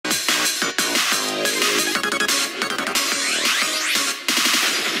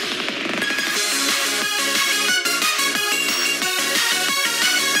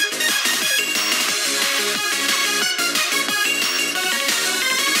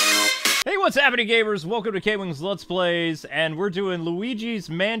What's happening, gamers? Welcome to KwingsLetsPlays, and we're doing Luigi's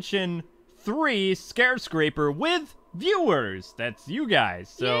Mansion 3 ScareScraper with viewers. That's you guys.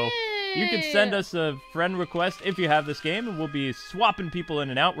 So you can send us a friend request if you have this game, and we'll be swapping people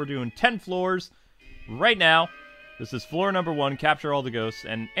in and out. We're doing 10 floors right now. This is floor number 1, capture all the ghosts,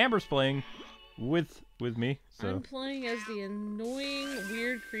 and Amber's playing with me. So I'm playing as the annoying,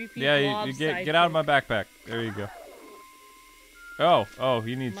 weird, creepy yeah, you get out of my backpack. There you go. Oh,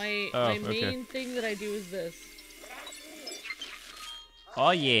 he needs... My main thing that I do is this. Oh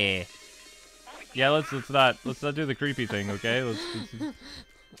yeah. Yeah, let's not do the creepy thing, okay? Let's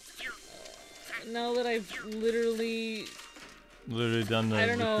now that I've literally done the, I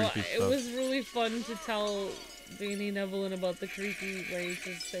don't know, creepy it stuff. was really fun to tell Danny Neville about the creepy way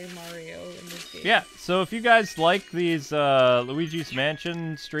to say Mario in this game. Yeah, so if you guys like these Luigi's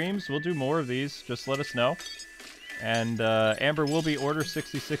Mansion streams, we'll do more of these. Just let us know. And Amber will be Order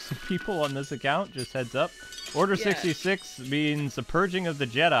 66 people on this account, just heads up. Order 66 means the purging of the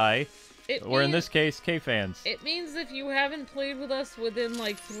Jedi, or in this case, K-fans. It means if you haven't played with us within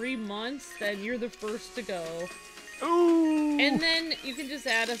like 3 months, then you're the first to go. Ooh! And then you can just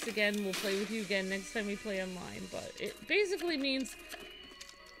add us again, we'll play with you again next time we play online. But it basically means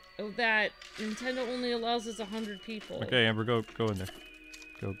that Nintendo only allows us 100 people. Okay, Amber, go in there.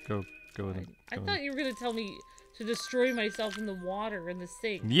 Go in there. I thought you were gonna tell me to destroy myself in the water in the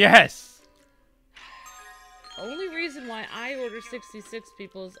sink. Yes! The only reason why I order 66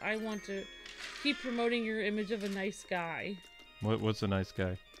 people is I want to keep promoting your image of a nice guy. What's a nice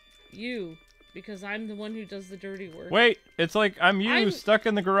guy? You. Because I'm the one who does the dirty work. Wait, it's like I'm stuck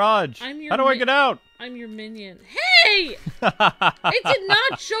in the garage. How do I get out? I'm your minion. Hey! It did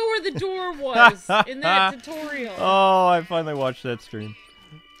not show where the door was in that tutorial. Oh, I finally watched that stream.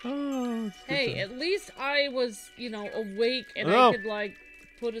 Oh, hey, at least I was, you know, awake and I could, like,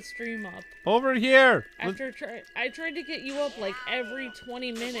 put a stream up. Over here! After I tried to get you up, like, every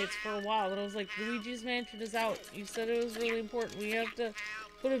 20 minutes for a while, and I was like, Luigi's Mansion is out. You said it was really important. We have to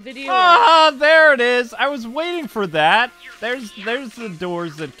put a video up. There it is! I was waiting for that! There's the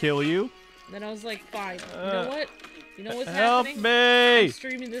doors that kill you. And then I was like, fine. You know what? You know what's help happening? Me! I'm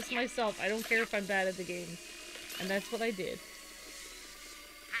streaming this myself. I don't care if I'm bad at the game. And that's what I did.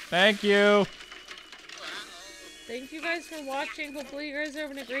 Thank you. Thank you guys for watching. Hopefully you guys are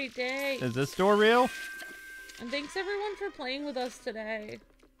having a great day. Is this door real? And thanks everyone for playing with us today.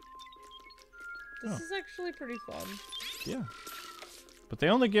 This is actually pretty fun. Yeah. But they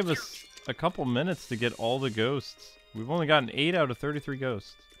only give us a couple minutes to get all the ghosts. We've only gotten 8 out of 33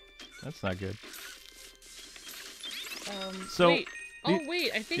 ghosts. That's not good. So wait. Oh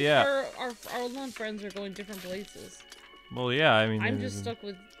wait, I think our online friends are going different places. Well, yeah, I mean... I'm just stuck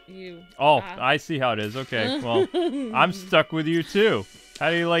with you. Oh, I see how it is. Okay, well, I'm stuck with you, too. How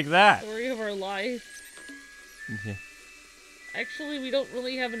do you like that? Story of our life. Yeah. Actually, we don't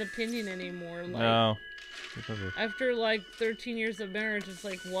really have an opinion anymore. Like, no. After, like, 13 years of marriage, it's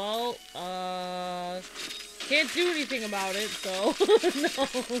like, well, can't do anything about it, so, no.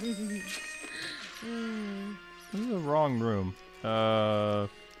 This is the wrong room. Oh,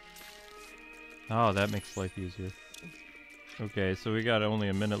 that makes life easier. Okay, so we got only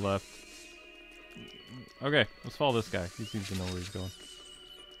a minute left. Okay, let's follow this guy. He seems to know where he's going.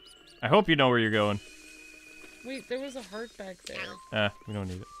 I hope you know where you're going. Wait, there was a heart back there. We don't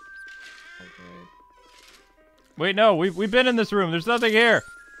need it. Okay. Wait, no, we've been in this room. There's nothing here.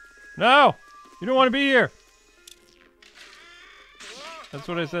 No! You don't want to be here. That's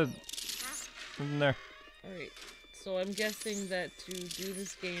what I said. In there. Alright, so I'm guessing that to do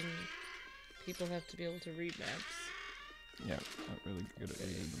this game, people have to be able to read maps. Yeah, not really good at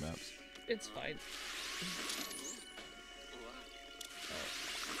reading the maps. It's fine.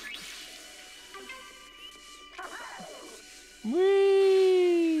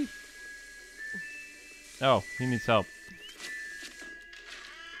 Whee! Oh, he needs help.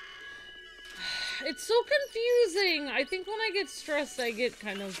 It's so confusing! I think when I get stressed, I get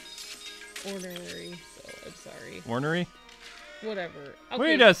kind of ornery, so I'm sorry. Ornery? Whatever. Okay.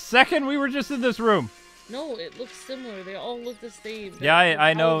 Wait a second, we were just in this room. No, it looks similar. They all look the same. Yeah,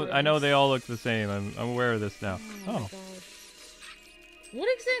 I know they all look the same. I'm aware of this now. Oh my gosh. What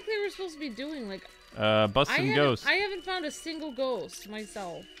exactly are we supposed to be doing? Like, busting ghosts. I haven't found a single ghost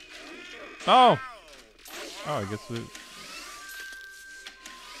myself. Oh, I guess we...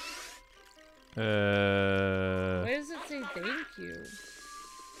 Why does it say thank you?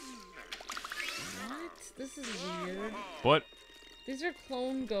 What? This is weird. What? These are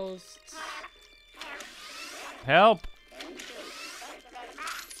clone ghosts. Help!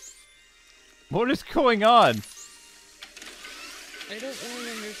 What is going on? I don't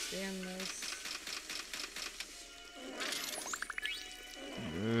really understand this.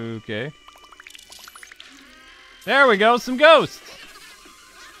 Okay. There we go, some ghosts!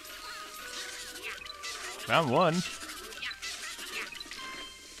 Found one.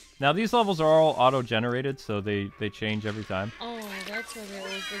 Now these levels are all auto-generated, so they change every time. Oh, that's why they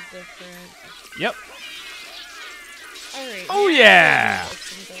always look different. Yep. Alright. Oh yeah!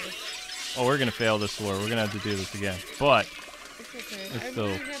 Oh, we're gonna fail this floor. We're gonna have to do this again. But it's okay. it's I'm still...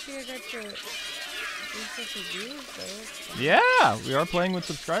 really happy I got to do such a view, so Yeah, we are playing with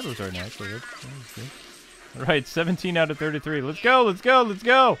subscribers right now, so that's good. All right, 17 out of 33. Let's go, let's go, let's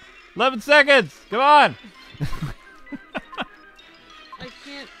go! 11 seconds! Come on! I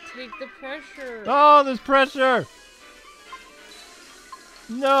can't take the pressure. Oh, there's pressure!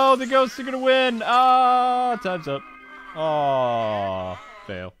 No, the ghosts are gonna win! Ah, time's up. Oh,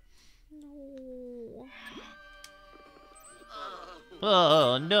 fail. No.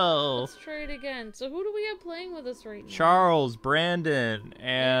 Oh, no. Let's try it again. So who do we have playing with us right now? Charles, Brandon,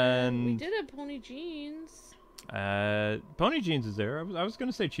 and... we did have Pony Jeans. Pony Jeans is there. I was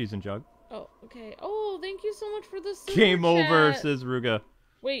gonna say Cheese and Jug. Oh, okay. Oh, thank you so much for the super Game over, chat. says Ruga.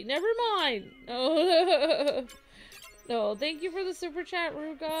 Wait, never mind. Oh. No, thank you for the super chat,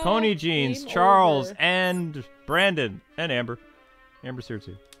 Ruga. Pony Jeans, Game Charles, over. and Brandon, and Amber. Amber's here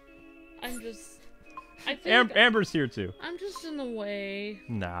too. I think Amber's here too. I'm just in the way.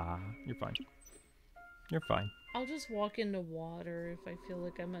 Nah, you're fine. You're fine. I'll just walk into water if I feel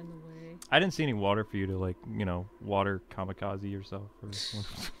like I'm in the way. I didn't see any water for you to, like, you know, water kamikaze yourself.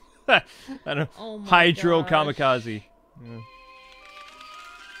 Or I don't Oh my Hydro gosh. kamikaze. Yeah.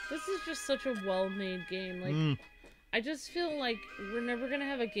 This is just such a well-made game. Like, I just feel like we're never gonna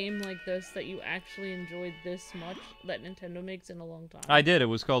have a game like this that you actually enjoyed this much that Nintendo makes in a long time. I did. It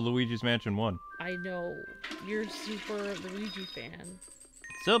was called Luigi's Mansion 1. I know. You're a super Luigi fan.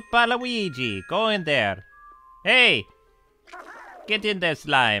 Super Luigi, go in there. Hey! Get in there,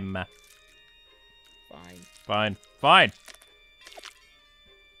 slime. Fine. Fine. Fine.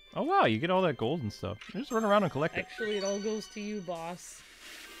 Oh, wow, you get all that gold and stuff. You just run around and collect it. Actually, it all goes to you, boss.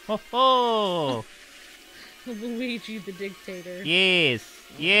 Ho ho! Luigi the dictator. Yes,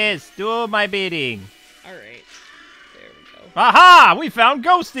 yes, do my bidding. Alright. There we go. Aha! We found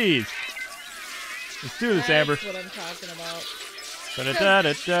ghosties! Let's do this, Amber. That's what I'm talking about.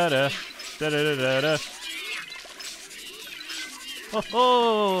 Da-da-da-da-da-da. Da-da-da-da-da. Ho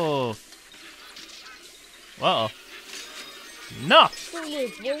ho! Uh-oh. No! So,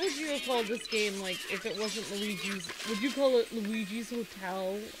 Luke, what would you have called this game, like, if it wasn't Luigi's? Would you call it Luigi's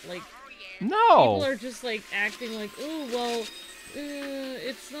Hotel? Like, No! people are just, like, acting like, oh, well,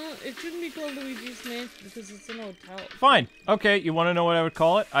 it's not, it shouldn't be called Luigi's Mansion because it's an hotel. Fine. Okay, you want to know what I would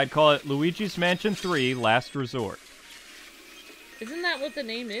call it? I'd call it Luigi's Mansion 3 Last Resort. Isn't that what the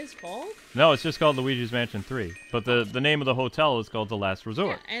name is called? No, it's just called Luigi's Mansion 3. But the name of the hotel is called The Last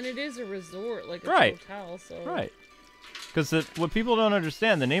Resort. Yeah, and it is a resort, like, it's Right. a hotel, so... Right. Because what people don't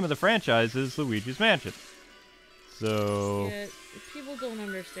understand, the name of the franchise is Luigi's Mansion. So... Yeah, people don't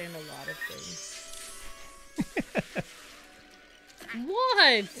understand a lot of things.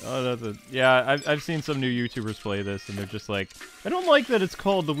 What? Oh, that's yeah, I've seen some new YouTubers play this, and they're just like, I don't like that it's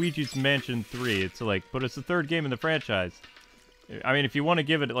called Luigi's Mansion 3. It's like, but it's the third game in the franchise. I mean, if you want to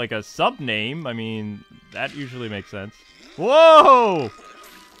give it like a sub-name, I mean, that usually makes sense. Whoa!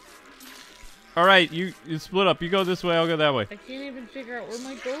 All right, you split up. You go this way, I'll go that way. I can't even figure out where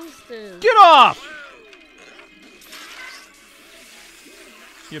my ghost is. Get off!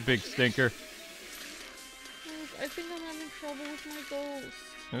 You big stinker. I think I'm having trouble with my ghost.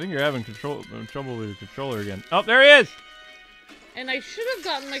 I think you're having trouble with your controller again. Oh, there he is! And I should have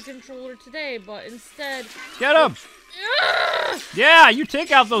gotten my controller today, but instead... Get him! Yeah, you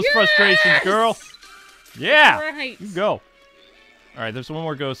take out those frustrations, girl. Yeah, Right. you go. All right, there's one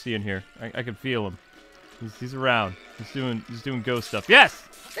more ghosty in here. I can feel him. He's around. He's doing ghost stuff. Yes.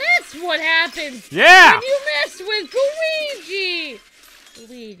 That's what happens. Yeah. When you mess with Luigi.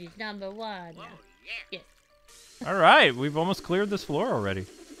 Luigi's #1. Yes. All right, we've almost cleared this floor already.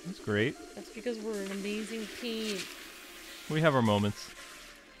 That's great. That's because we're an amazing team, We have our moments.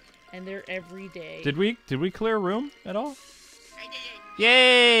 and they're every day. Did we clear a room at all?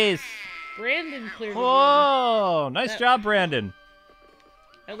 Yes. Brandon cleared a room. Whoa! Nice job, Brandon.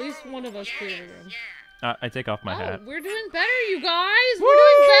 At least one of us cleared a room. I take off my hat. We're doing better, you guys. We're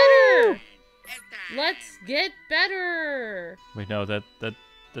doing better. Let's get better. Wait, no, that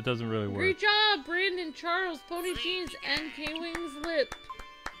doesn't really work. Great job, Brandon, Charles, Pony Jeans, and KwingsLetsPlays.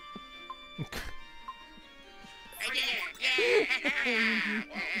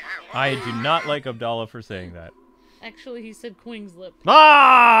 I do not like Abdallah for saying that. Actually, he said KwingsLetsPlays.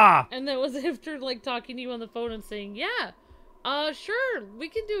 Ah! And that was after, like, talking to you on the phone and saying, yeah, sure, we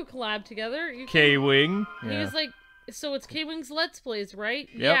can do a collab together. Kwing. He Yeah. was like, so it's KwingsLetsPlays, right?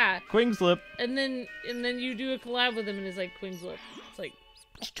 Yep. Yeah. KwingsLet. And then you do a collab with him and he's like, KwingsLet. It's like,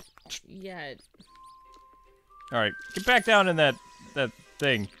 yeah. Alright, get back down in that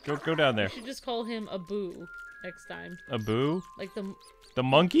thing. Go down there. You should just call him Abu next time. Abu? Like The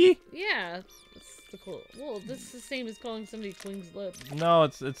monkey? Yeah. That's the cool. Well, this is the same as calling somebody KwingsLet. No,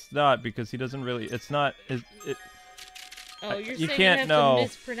 it's not, because he doesn't really. It's not. Oh, you're you saying can't you have know. to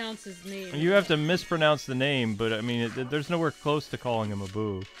mispronounce his name. You have to mispronounce the name, but I mean, there's nowhere close to calling him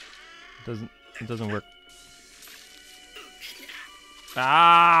Abu. It doesn't work.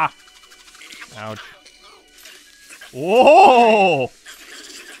 Ah! Ouch. Whoa!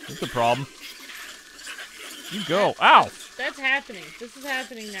 That's a problem. You go. Ow! That's happening. This is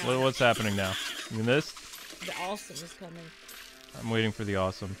happening now. What's happening now? You mean this? The awesome is coming. I'm waiting for the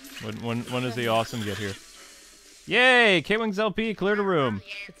awesome. When does the awesome get here? Yay! Kwings LP cleared a room.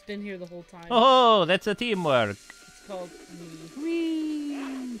 It's been here the whole time. Oh, that's a teamwork. It's called me.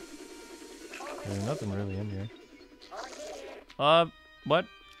 Whee! There's nothing really in here. What?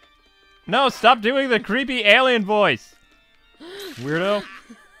 No, stop doing the creepy alien voice! Weirdo.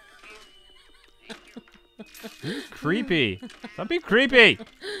 You're creepy. Stop being creepy!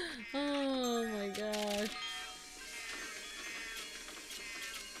 Oh my gosh.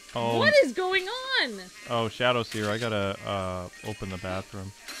 Oh. What is going on? Oh, Shadow's here. I gotta, open the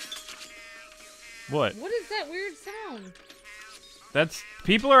bathroom. What? What is that weird sound? That's...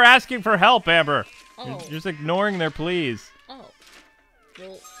 People are asking for help, Amber! Oh. You're just ignoring their pleas. Oh.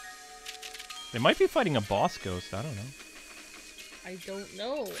 Well... They might be fighting a boss ghost. I don't know. I don't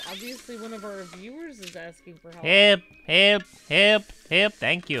know. Obviously, one of our viewers is asking for help. Help! Help! Help! Help!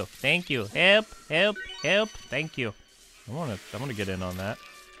 Thank you! Thank you! Help! Help! Help! Thank you! I wanna get in on that.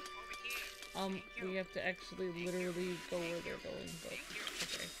 We have to actually literally go where they're going, but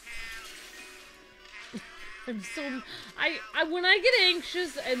okay. I'm so... when I get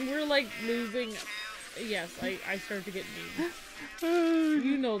anxious and we're, like, losing... Yes, I start to get mean.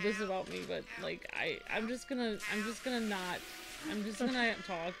 You know this about me, but, like, I'm just gonna not... I'm just gonna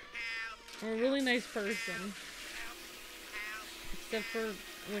talk. I'm a really nice person. Except for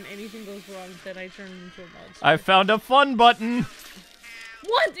when anything goes wrong, then I turn into a monster. I found a fun button!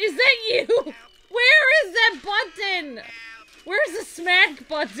 What? Is that you? Where is that button? Where's the smack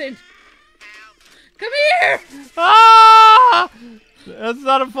button? Come here! Ah! That's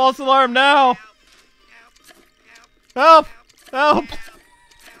not a false alarm now! Help! Help!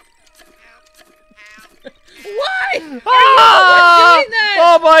 Why? Are you Ah! doing that?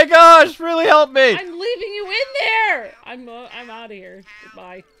 Oh my gosh! Really help me! I'm leaving you in there! I'm out of here.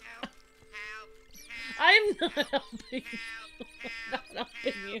 Goodbye. I'm not helping you.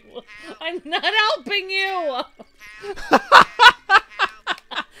 I'm not helping you!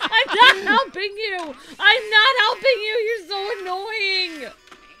 I'm not helping you! I'm not helping you! You're so annoying!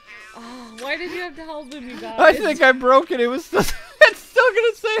 Oh, why did you have to help him, you guys? I think I broke it. It's still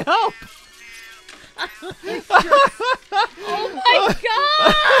gonna say help! Oh my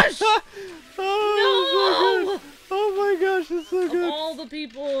gosh! No! Oh my gosh, it's so good. Of all the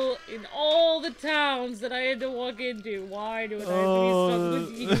people in all the towns that I had to walk into, why do I have to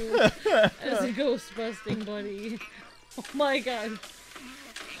be stuck with you as a ghost busting buddy? Oh my god.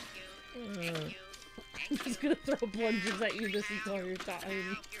 I'm just gonna throw plunges at you this entire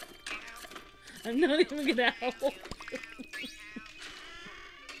time. I'm not even gonna help.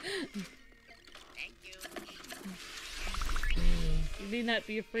 You may not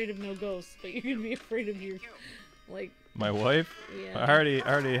be afraid of no ghosts, but you're gonna be afraid of your, like... My wife? Yeah. I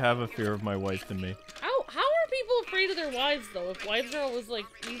already have a fear of my wife in me. How are people afraid of their wives, though, if wives are always, like,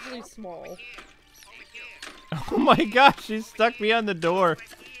 usually small? Oh my gosh, she stuck me on the door.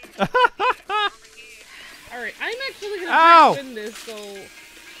 Alright, I'm actually gonna win this, so...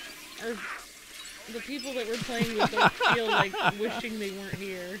 the people that we're playing with don't feel like wishing they weren't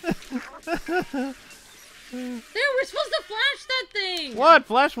here. There, we're supposed to flash that thing! What?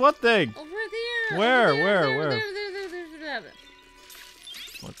 Flash what thing? Over there! Where? There.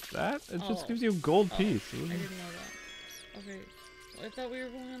 What's that? It just Oh. gives you a gold piece. I didn't know that. Okay. I thought we were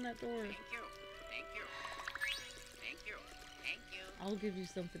going on that door. Thank you. I'll give you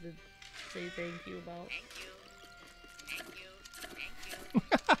something to say thank you about.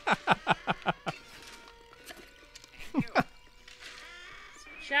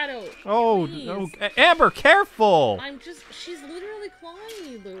 Shadow. Oh, please. no. Amber, careful! She's literally clawing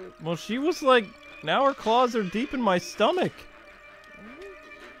me, Luke. Well, she was like, now her claws are deep in my stomach.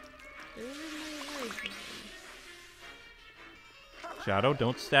 Shadow,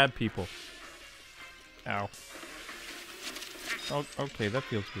 don't stab people. Ow. Oh, okay, that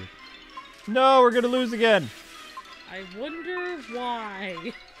feels weird. No, we're gonna lose again. I wonder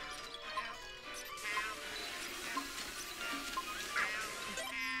why.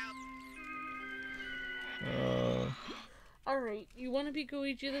 Alright, you want to be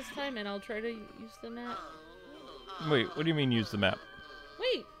Luigi this time, and I'll try to use the map? Wait, what do you mean use the map?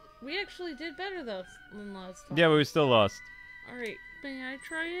 Wait, we actually did better though than last time. Yeah, but we still lost. Alright, may I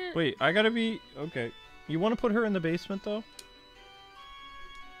try it? Wait, I gotta be... Okay. You want to put her in the basement, though?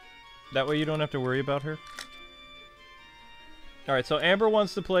 That way you don't have to worry about her? Alright, so Amber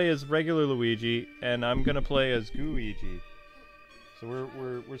wants to play as regular Luigi, and I'm gonna play as Gooigi. So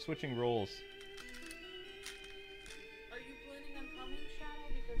we're switching roles. Are you planning on coming, Shadow?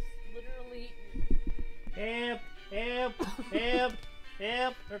 Because literally... Help! Help! Help!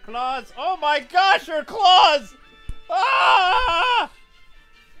 Help! Her claws! Oh my gosh, her claws! Ah!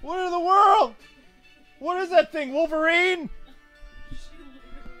 What in the world? What is that thing? Wolverine?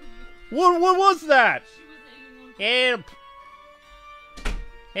 What was that? Help!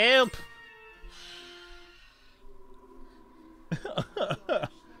 Help!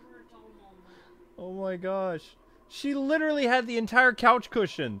 Oh my gosh. She literally had the entire couch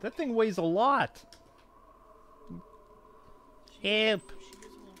cushion. That thing weighs a lot. Help!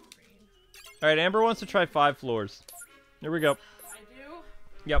 Alright, Amber wants to try 5 floors. Here we go. I do?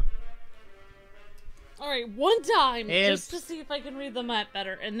 Yep. Alright, one time, Help. just to see if I can read the map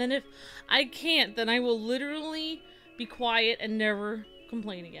better. And then if I can't, then I will literally be quiet and never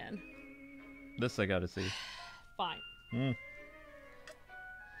complain again. This I gotta see. Fine.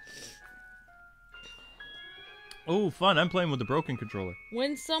 Oh, fun. I'm playing with the broken controller.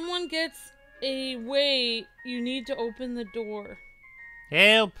 When someone gets away, you need to open the door.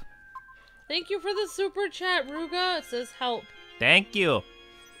 Help! Thank you for the super chat, Ruga. It says help. Thank you.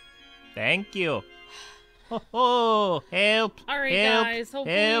 Thank you. Oh, help! Alright, help, guys.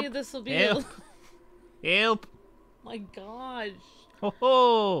 Hopefully help, this will be... help! Help! My gosh.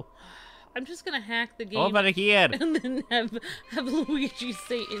 Oh, I'm just gonna hack the game over here! and then have Luigi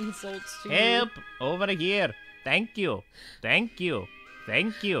say insults to Help! Over here! Thank you! Thank you!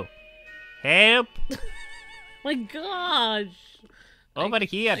 Thank you! Help! you. My gosh. Over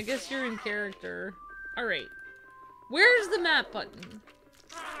here! I guess you're in character. Alright. Where's the map button?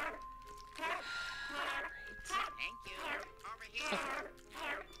 Okay.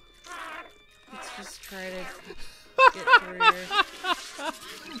 Let's just try to get through here.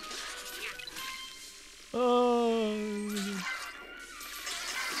 Oh.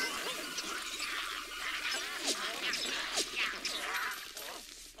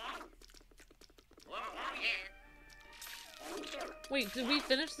 Wait, did we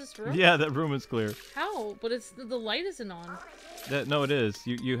finish this room? Yeah, that room is clear. How? But it's the light isn't on. No, it is.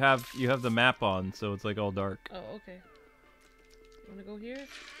 You have the map on, so it's like all dark. Oh, okay. Wanna go here?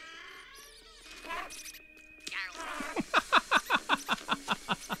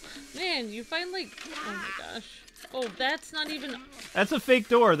 Man, you find like... Oh my gosh. Oh, that's not even... That's a fake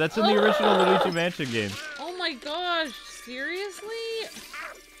door. That's in the original Luigi Mansion game. Oh my gosh. Seriously?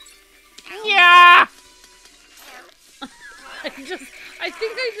 Yeah! I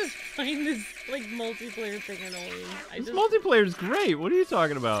think I just find this, like, multiplayer thing annoying. This multiplayer is great. What are you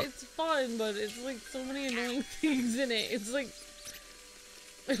talking about? It's fun, but it's, like, so many annoying things in it. It's like...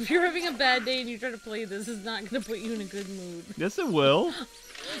 If you're having a bad day and you try to play this, it's not gonna put you in a good mood. Yes, it will.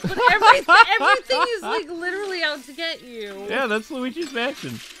 But everything is, like, literally out to get you. Yeah, that's Luigi's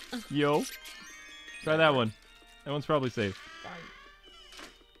Mansion. Yo. Try that one. That one's probably safe.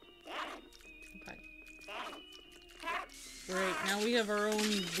 Fine. Okay. Great, now we have our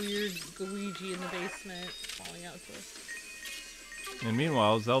own weird Luigi in the basement falling out to us. And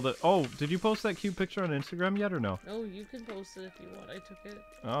meanwhile, Zelda... Oh, did you post that cute picture on Instagram yet or no? Oh, you can post it if you want. I took it.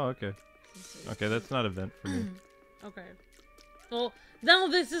 Oh, okay. Okay, that's not an event for me. Okay. Well, now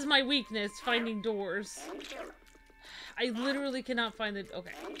this is my weakness, finding doors. I literally cannot find the...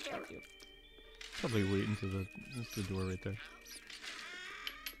 Okay, thank you. Probably wait until there's the door right there.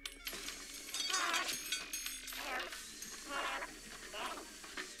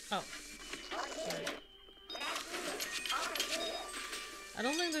 Oh. Sorry. I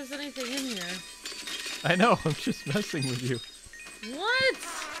don't think there's anything in here. I know, I'm just messing with you. What?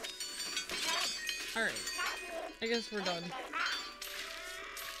 Alright. I guess we're done.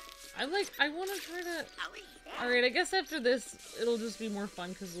 I want to try to... Alright, I guess after this, it'll just be more fun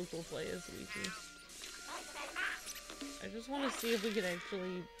because Luke will play as Luigi. I just want to see if we can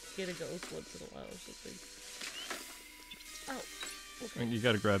actually get a ghost once in a while or something. Oh. Okay. And you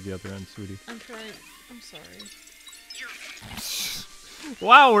gotta grab the other end, sweetie. I'm trying. I'm sorry.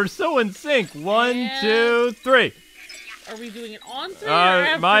 Wow, we're so in sync. One, And 2, 3. Are we doing it on 3 or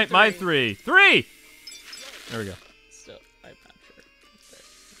after my 3? 3. There we go. Still, I'm not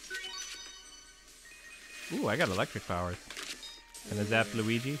sure. Ooh, I got electric powers. Can I zap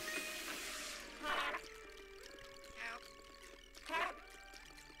Luigi?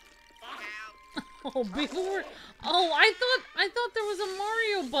 Oh, before. Oh, I thought there was a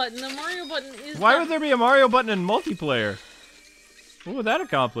Mario button. The Mario button is. Why would there be a Mario button in multiplayer? What would that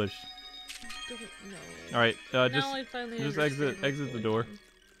accomplish? I don't know. All right, Now just I finally exit understand what's the going door. on.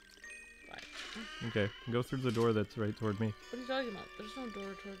 Fine. Okay, go through the door that's right toward me. What are you talking about? There's no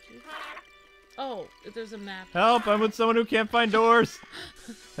door towards you. Oh, there's a map. Help! I'm with someone who can't find doors.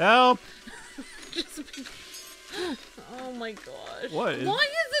 Help! Oh my gosh. What is- Why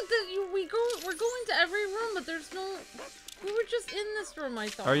is it that we're going to every room, but there's no? We were just in this room, I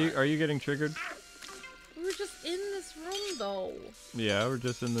thought. Are you getting triggered? We were just in this room, though. Yeah, we're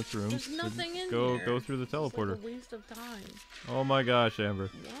just in this room. There's nothing in Go here. go through the It's like teleporter. a waste of time. Oh my gosh, Amber.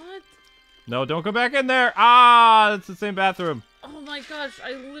 What? No, don't go back in there. Ah, it's the same bathroom. Oh my gosh,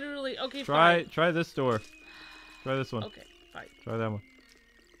 I literally. Okay, Try fine. this door. Try this one. Okay, fine. Try that one.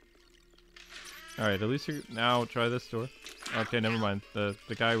 All right, at least you now try this door. Okay, never mind. The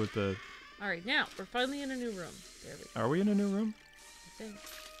guy with the. All right, now we're finally in a new room. There we go. Are we in a new room? I think.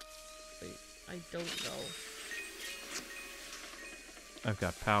 Wait, I don't know. I've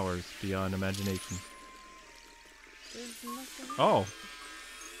got powers beyond imagination. There's nothing. Oh.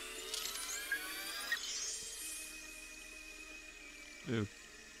 Dude.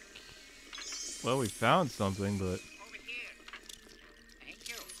 Well, we found something, but.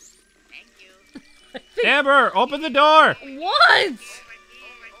 Amber, open the door! What?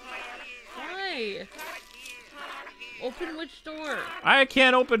 Why? Open which door? I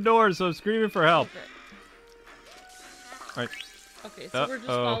can't open doors, so I'm screaming for help. Okay. Alright. Okay, so we're just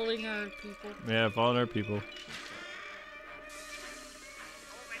following our people. Yeah, following our people.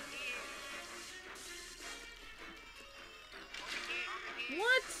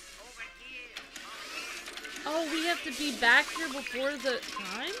 What? Oh, we have to be back here before the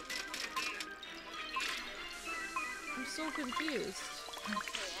time? I'm so confused.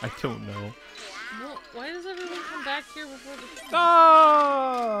 I don't know. Well, why does everyone come back here before the time?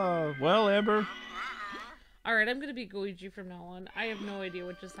 Oh! Well, Amber. Alright, I'm gonna be Luigi from now on. I have no idea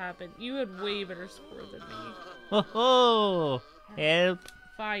what just happened. You had way better score than me. Ho ho! Help!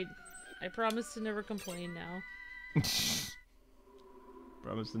 Fine. I promise to never complain now.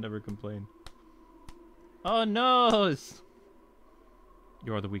 Promise to never complain. Oh no!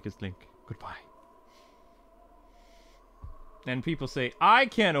 You are the weakest link. Goodbye. And people say, I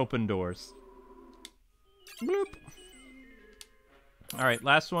can't open doors. Bloop. Alright,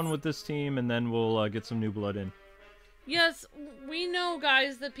 last one with this team, and then we'll get some new blood in. Yes, we know,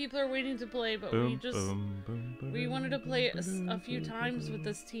 guys, that people are waiting to play, but we just... we wanted to play a few times with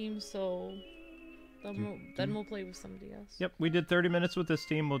this team, so... Then we'll play with somebody else. Yep, we did 30 minutes with this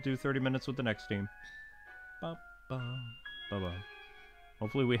team. We'll do 30 minutes with the next team. Ba-ba.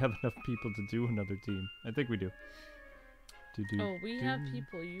 Hopefully we have enough people to do another team. I think we do. Oh, we have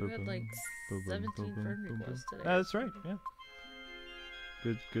people. You had like 17 friend requests today. That's right, yeah.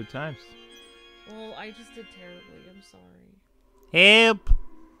 Good times. Well, I just did terribly. I'm sorry. Help!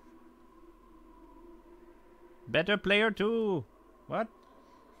 Better player too. What?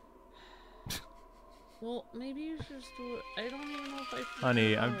 Well, maybe you should just do it. I don't even know if I.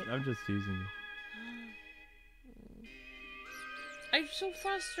 Honey, I'm just teasing you. I'm so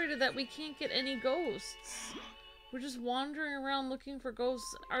frustrated that we can't get any ghosts. We're just wandering around looking for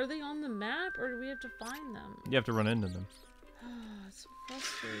ghosts. Are they on the map, or do we have to find them? You have to run into them. It's so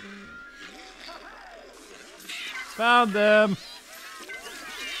frustrating. Found them!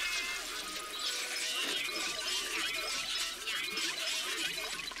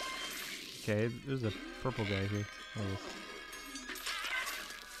 Okay, there's a purple guy here.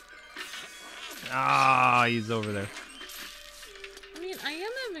 Ah, he's over there. I mean, I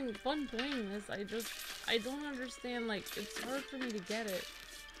am having fun playing this. I don't understand, like, it's hard for me to get it.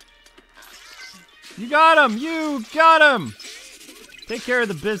 You got him! You got him! Take care of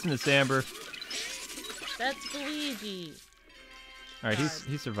the business, Amber. That's Luigi. Alright,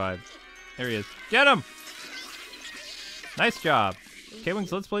 he survived. There he is. Get him! Nice job.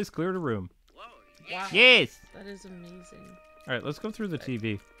 Kwings Let's Plays cleared a room. Wow. Yes! That is amazing. Alright, let's go through the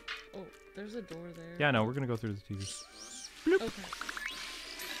TV. Oh, there's a door there. Yeah, no, we're gonna go through the TV. Bloop. Okay.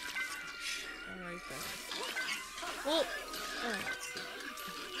 Alright then. Well, let's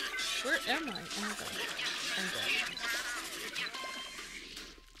see. Where am I? Oh my god. I'm dead.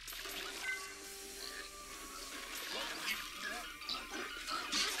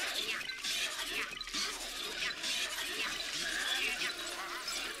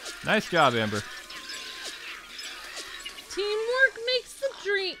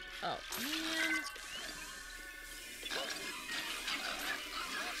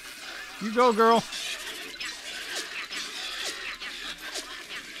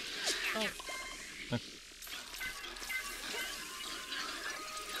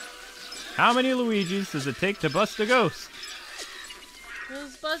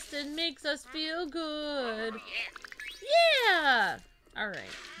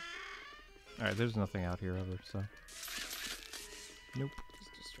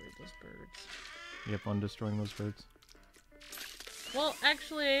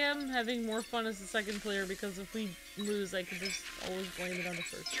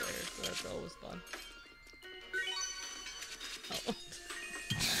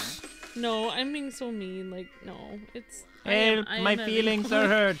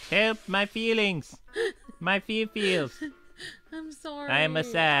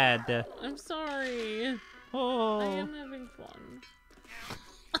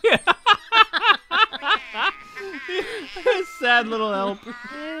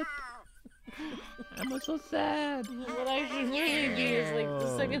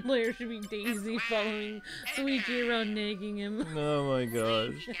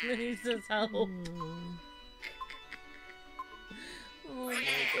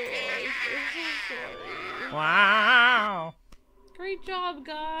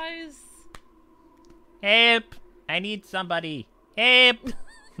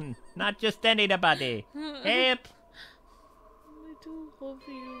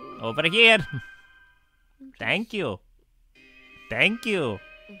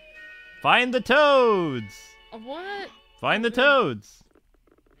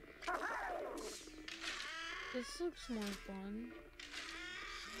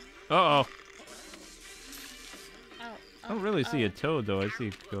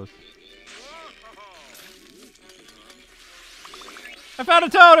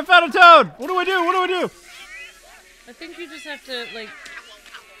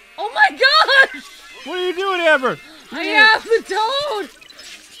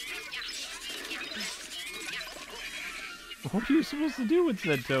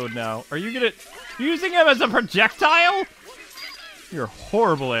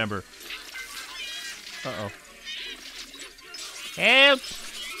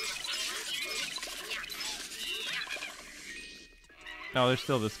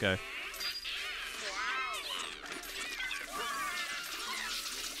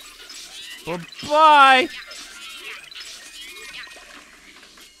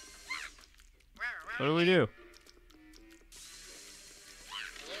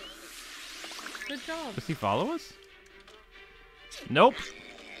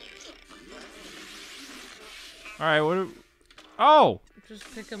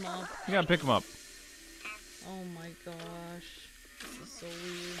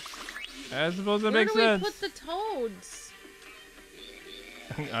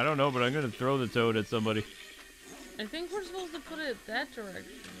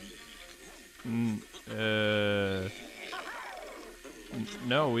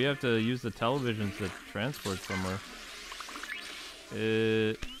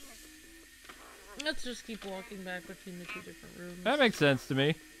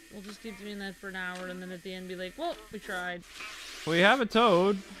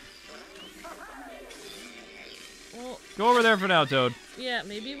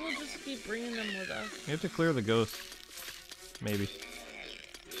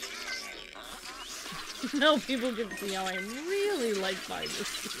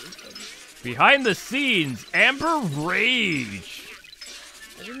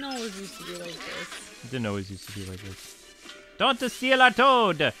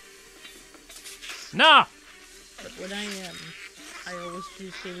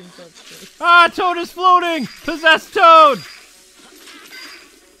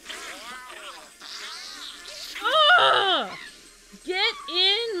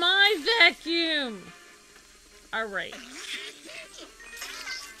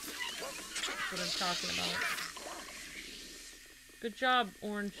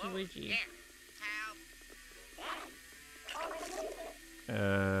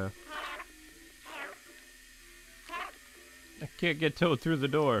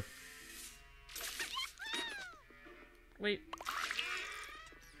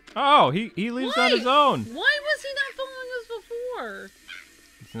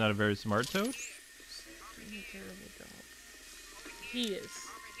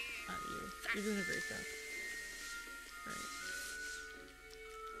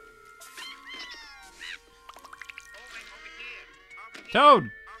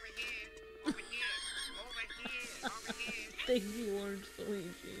 Toad! Thank you, Orange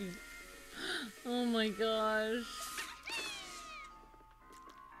Luigi. Oh my gosh.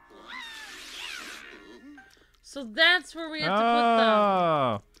 So that's where we have to put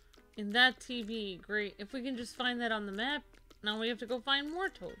them. In that TV. Great. If we can just find that on the map, now we have to go find more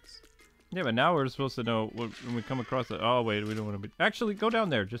toads. Yeah, but now we're supposed to know when we come across it. Oh, wait, we don't want to be... Actually, go down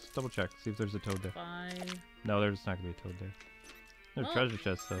there. Just double check. See if there's a toad there. Fine. No, there's not going to be a toad there. There's a treasure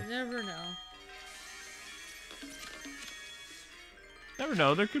chest, though. You never know. Never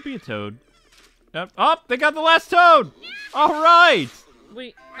know. There could be a toad. Oh, they got the last toad! All right!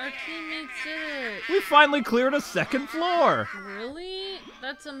 Wait, our teammates did it. We finally cleared a second floor. Really?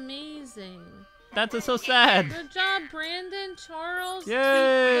 That's amazing. That's so sad. Good job, Brandon, Charles,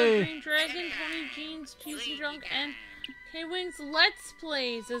 Yay! The Green Dragon, Tony Jeans, Cheese and Drunk, and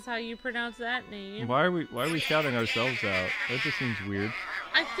KwingsLetsPlays is how you pronounce that name. Why are we shouting ourselves out? That just seems weird.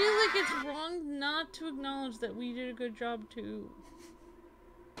 I feel like it's wrong not to acknowledge that we did a good job too.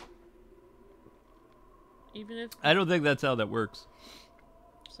 Even if I don't think that's how that works.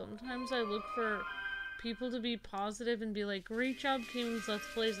 sometimes I look for people to be positive and be like, great job,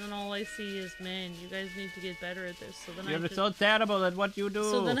 KwingsLetsPlays, and all I see is, man, you guys need to get better at this. So then You're so terrible at what you do.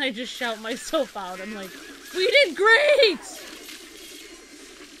 So then I just shout myself out. I'm like, we did great!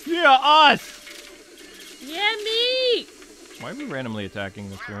 Yeah, us! Yeah, me! Why are we randomly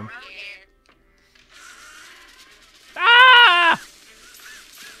attacking this room? Ah!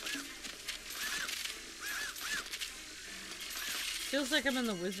 Feels like I'm in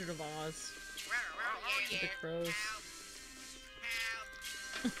the Wizard of Oz. With the crows.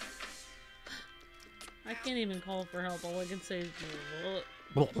 I can't even call for help. All I can say is...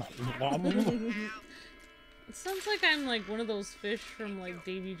 It sounds like I'm like one of those fish from like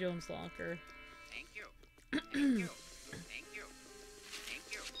Davy Jones' Locker. Thank you. Thank you. Thank you. Thank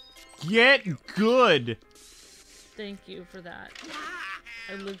you. Get good! Thank you for that.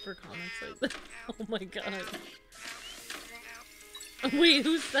 I live for comments like that. Oh my god. Wait,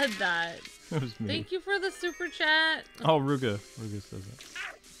 who said that? That was me. Thank you for the super chat. Oh, Ruga. Ruga says that.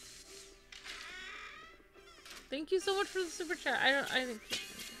 Thank you so much for the super chat. I think.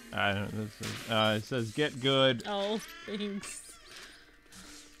 It says get good. Oh, thanks.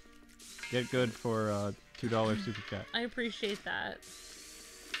 Get good for $2 super chat. I appreciate that.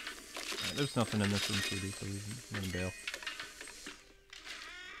 Right, there's nothing in this room, sweetie, so we're gonna bail.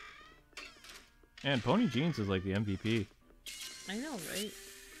 And Pony Jeans is like the MVP. I know, right?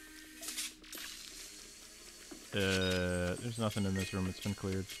 There's nothing in this room. It's been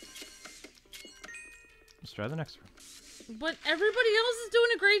cleared. Let's try the next room. But everybody else is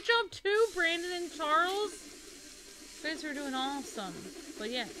doing a great job too, Brandon and Charles. You guys are doing awesome. But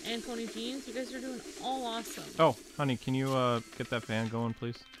yeah, and Tony Jeans, you guys are doing all awesome. Oh, honey, can you get that fan going,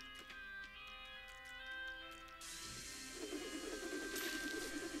 please?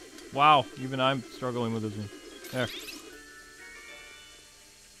 Wow, even I'm struggling with this one. There.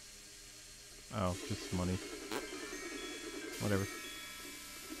 Oh, just money. Whatever.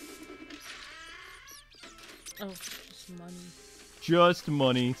 Oh, just money. Just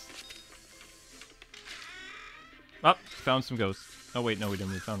money. Oh, found some ghosts. Oh wait, no we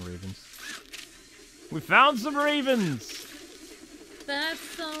didn't. We found ravens. We found some ravens! That's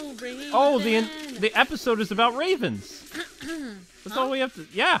so Raven. Oh, the episode is about ravens. That's all we have to...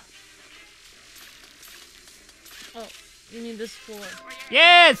 Yeah. Oh, you mean this floor?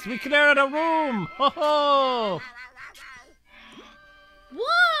 Yes! We cleared a room! Ho ho!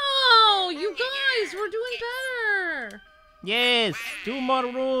 Whoa! You guys, we're doing better! Yes! 2 more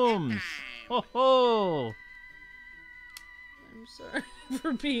rooms! Ho ho! I'm sorry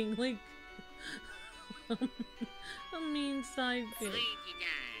for being like a mean sidekick.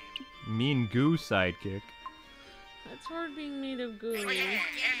 Mean goo sidekick. It's hard being made of goo.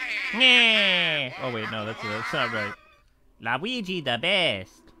 Nah. Oh wait, no, that's not right. Luigi the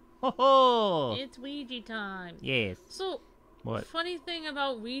best. Ho ho! It's Ouija time. Yes. So, What? funny thing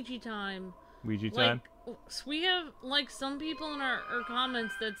about Ouija time. Ouija time? Like, we have like some people in our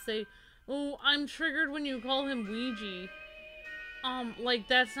comments that say, "Oh, I'm triggered when you call him Ouija." Like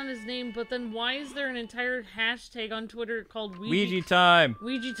that's not his name. But then why is there an entire hashtag on Twitter called Ouija time.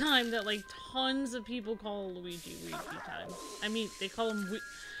 Ouija time that like tons of people call Luigi time. I mean, they call him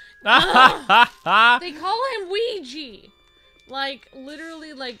they call him Ouija. Like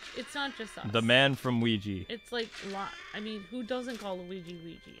literally, like it's not just us. The man from Ouija. It's like a lot. I mean, who doesn't call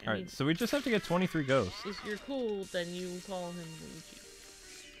Luigi? I mean, so we just have to get 23 ghosts. if you're cool, then you call him Luigi.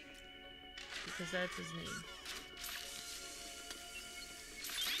 Because that's his name.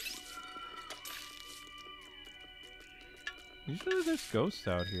 Usually there's ghosts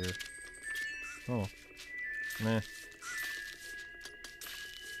out here. Oh. Meh.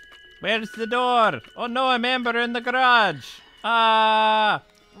 Where's the door? Oh no, I'm Amber in the garage. Ah!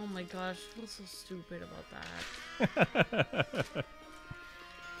 Oh my gosh, I feel so stupid about that.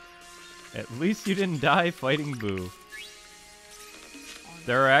 At least you didn't die fighting Boo.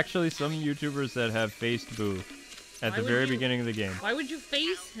 There are actually some YouTubers that have faced Boo at the very beginning of the game. Why would you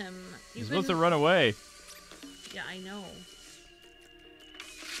face him? You're supposed to run away. Yeah, I know.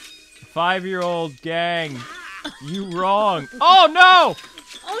 5-year-old gang. You wrong. Oh no!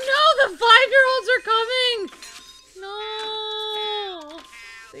 Oh no, the 5-year-olds are coming! No!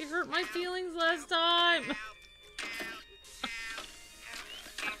 They hurt my feelings last time.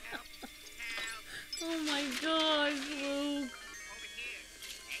 Oh my gosh, Luke.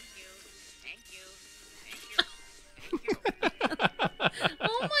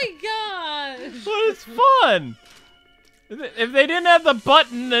 Oh my gosh! But it's fun! If they didn't have the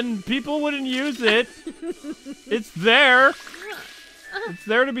button, then people wouldn't use it. It's there. It's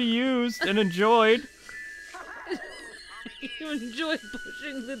there to be used and enjoyed. You enjoy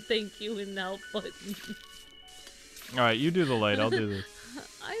pushing the thank you and help button. Alright, you do the light, I'll do this.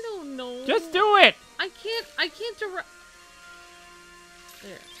 I don't know. Just do it! I can't direct.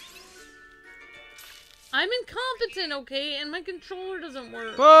 There. I'm incompetent, okay? And my controller doesn't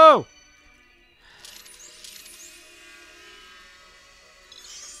work. Whoa!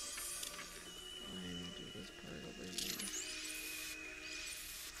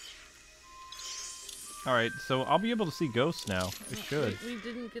 Alright, so I'll be able to see ghosts now. I should. We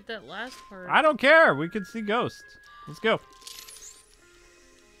didn't get that last part. I don't care! We can see ghosts. Let's go.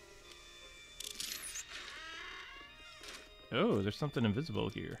 Oh, there's something invisible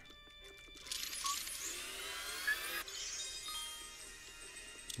here.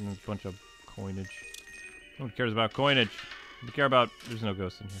 And there's a bunch of coinage. No one cares about coinage. We care about... There's no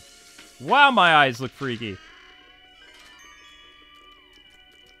ghosts in here. Wow, my eyes look freaky!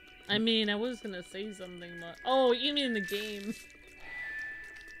 I mean, I was gonna say something, but... Oh, you mean the game.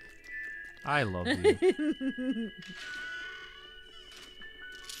 I love you.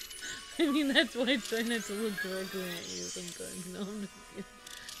 I mean, that's why I try not to look directly at you sometimes. No, I'm just kidding.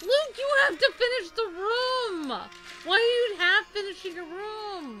 Luke, you have to finish the room! Why are you half finishing a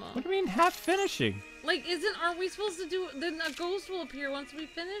room? What do you mean half finishing? Like, aren't we supposed to do... Then a ghost will appear once we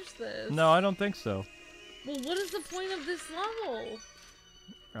finish this. No, I don't think so. Well, what is the point of this level?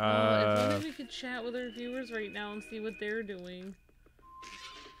 If only we could chat with our viewers right now and see what they're doing.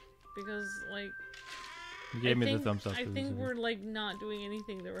 Because, like... You gave me the thumbs up. I think we're, like, not doing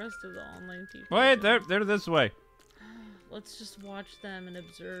anything the rest of the online people. Wait, they're this way. Let's just watch them and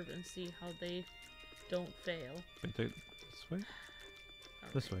observe and see how they don't fail. Wait, this way?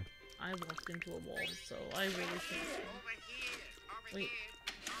 All This right. way. I walked into a wall, so I really can't. Wait.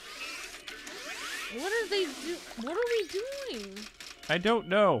 What are they do? What are we doing? I don't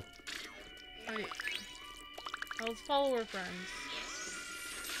know. Alright. Well, let's follow our friends.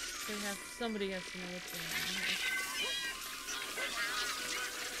 Somebody has to know what's going on here.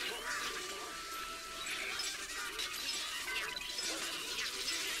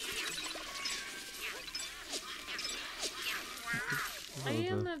 I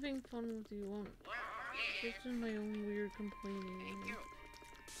am having fun with you. I'm just in my own weird complaining.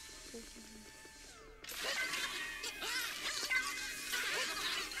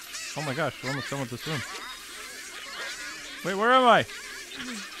 Oh my gosh, we're almost done with this room. Wait, where am I?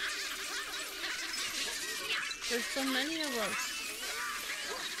 There's so many of us.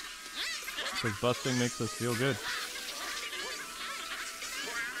 Because busting makes us feel good.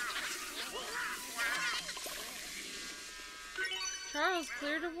 Charles,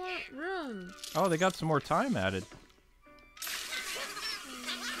 cleared a room. Oh, they got some more time added.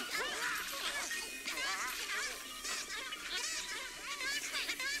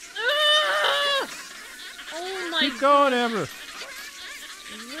 Ah! Oh my Keep going, Amber.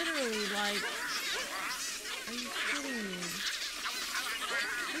 Literally, like... Are you kidding me?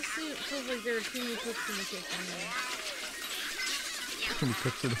 This feels like there are too many cooks in the kitchen here. Too many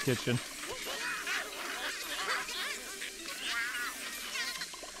cooks in the kitchen.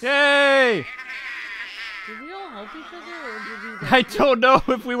 Yay! Did we all help each other, or did we... Like, I don't know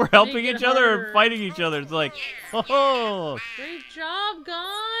if we were helping it each other or harder? fighting each other. It's like, oh! Great job,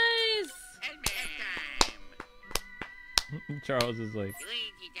 guys! Charles is like,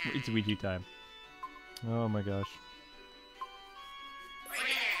 it's Ouija time. Oh my gosh.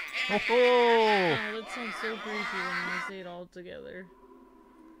 Oh! Oh, that sounds so creepy when I say it all together.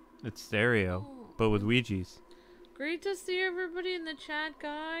 It's stereo, but with Ouijas. Great to see everybody in the chat,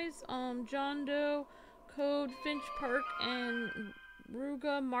 guys. John Doe, Code, Finch Park, and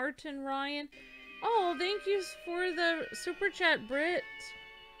Ruga, Martin, Ryan. Oh, thank you for the super chat, Britt.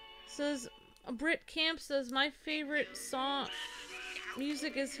 Says Brit Camp says my favorite song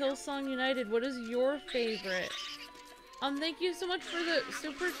music is Hillsong United. What is your favorite? Thank you so much for the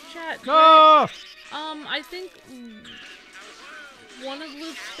super chat. Oh! I think one of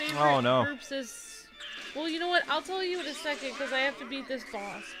Luke's favorite groups is... Well, you know what? I'll tell you in a second, because I have to beat this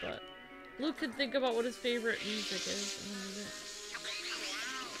boss, but Luke can think about what his favorite music is.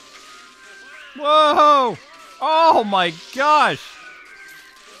 Whoa! Oh my gosh!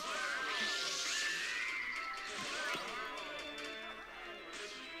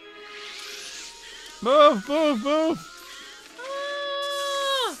 Move, move, move!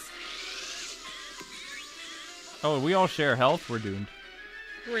 Oh, we all share health? We're doomed.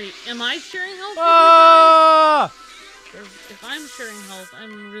 Great. Am I sharing health Ah! with you guys? 'Cause if I'm sharing health,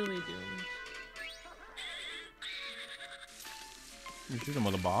 I'm really doomed. You shoot him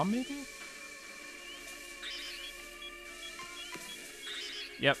with a bomb, maybe?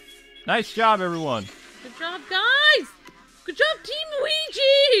 Yep. Nice job, everyone. Good job, guys! Good job, Team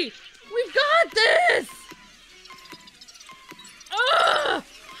Luigi! We've got this! Ugh!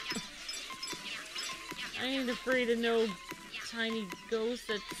 I ain't afraid of no tiny ghost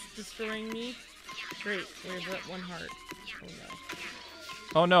that's destroying me. Great, there's that one heart. Oh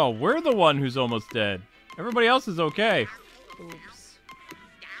no. Oh no, we're the one who's almost dead. Everybody else is okay. Oops.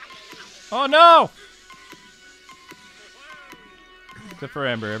 Oh no! Except for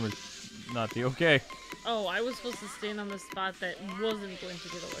Amber. Amber's not the okay. Oh, I was supposed to stand on the spot that wasn't going to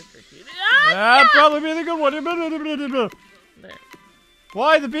get electrocuted. That'd probably be the good one. There.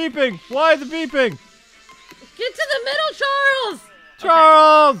 Why the beeping? Why the beeping? Get to the middle, Charles!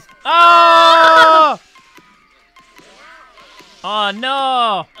 Charles! Okay. Ah! Oh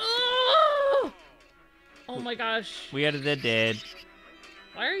no! Oh my gosh. We are the dead.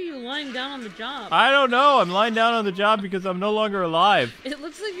 Why are you lying down on the job? I don't know. I'm lying down on the job because I'm no longer alive. It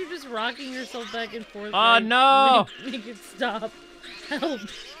looks like you're just rocking yourself back and forth. Oh no! Make it stop. Help.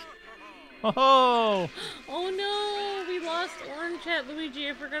 Oh! Oh no! We lost Orange Hat Luigi.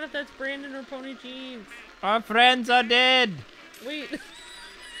 I forgot if that's Brandon or Pony Jeans. Our friends are dead. Wait.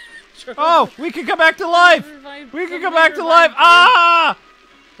 Oh, we can come back to life. We can come back to life. Ah!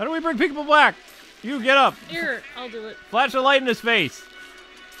 How do we bring people back? You get up. Here, I'll do it. Flash a light in his face.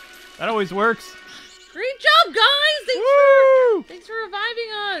 That always works. Great job, guys! Woo! Thanks for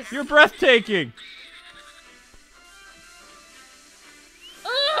reviving us. You're breathtaking.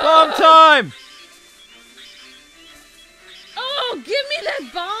 Bomb time! Oh, give me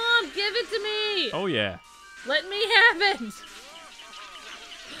that bomb! Give it to me! Oh yeah. Let me have it!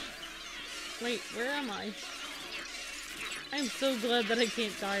 Wait, where am I? I'm so glad that I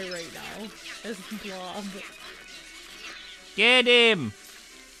can't die right now. As Blob. Get him!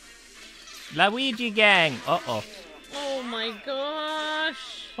 Luigi gang! Uh-oh. Oh my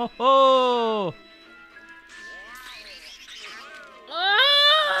gosh! Ho ho!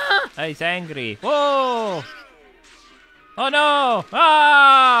 Ah! He's angry. Whoa! Oh no!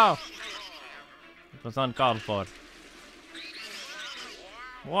 Oh! It was uncalled for.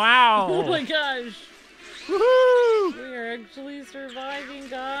 Wow! Oh my gosh! Woohoo! We are actually surviving,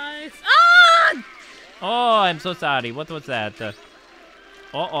 guys. Ah! Oh, I'm so sorry. What was that?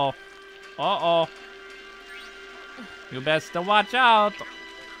 Uh-oh. Uh-oh. You best to watch out.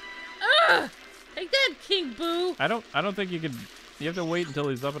 Ah! Take that, King Boo! I don't think you can. You have to wait until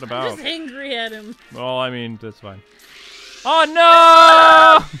he's up and I'm about. just angry at him. Well, I mean, that's fine. Oh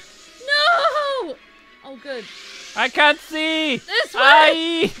no! No! Oh, good. I can't see. This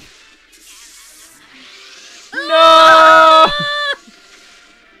way! No!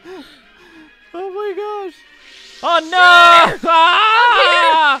 Oh my gosh! Oh no!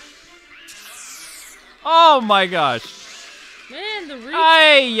 Ah! Oh my gosh! Man, the reach.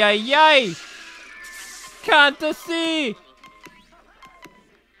 Ay ay ay! Can't see.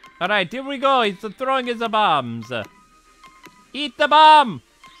 All right, here we go. He's throwing his bombs. Eat the bomb!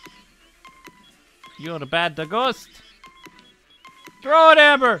 You're a bad ghost. Throw it,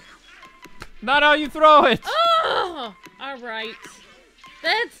 Amber! Not how you throw it! Oh! Alright.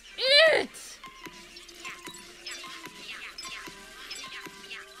 That's it!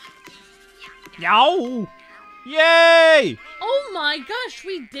 Yow! Yay! Oh my gosh,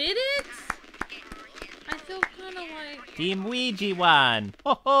 we did it? I feel kind of like... Team Ouija won!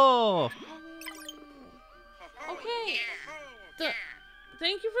 Ho ho! Okay.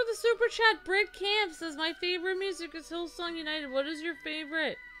 Thank you for the super chat. Brit Camp says, my favorite music is Hillsong United. What is your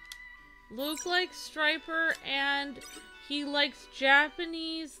favorite? Luke likes Striper, and he likes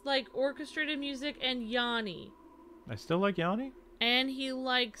Japanese, like, orchestrated music, and Yanni. I still like Yanni? And he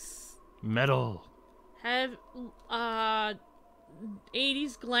likes... Metal.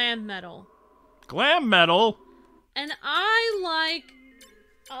 80s glam metal. Glam metal? And I like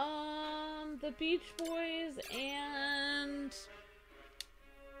the Beach Boys and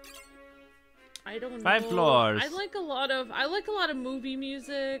I don't know. Five Floors. I like a lot of movie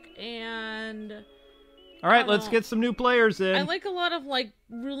music and Alright, let's get some new players in. I like a lot of like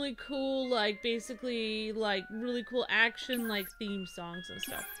really cool, like basically like really cool action like theme songs and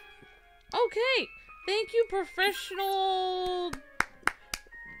stuff. Okay. Thank you, professional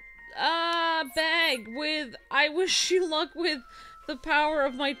bag with I wish you luck with the power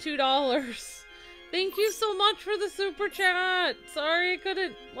of my $2. Thank you so much for the super chat. Sorry I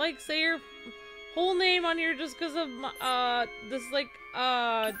couldn't like say your whole name on here just because of this like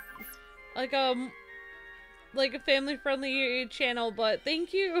a family friendly channel, but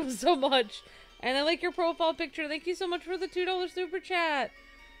thank you so much. And I like your profile picture. Thank you so much for the $2 super chat.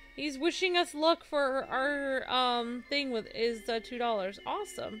 He's wishing us luck for our thing with is $2.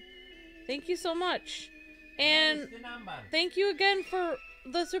 Awesome. Thank you so much. And thank you again for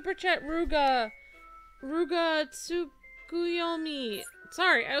the super chat, Ruga Tsukuyomi.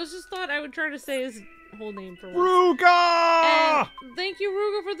 Sorry, I was just thought I would try to say his whole name for once. Ruga! And thank you,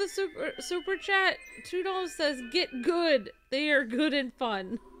 Ruga, for the super chat. $2 says, "Get good. They are good and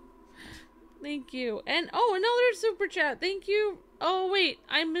fun." Thank you. And oh, another super chat. Thank you. Oh wait,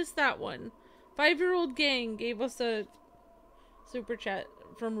 I missed that one. 5-year-old gang gave us a super chat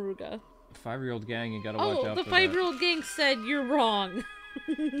from Ruga. 5-year-old gang, you gotta watch out for that. Oh, the 5-year-old gang said you're wrong.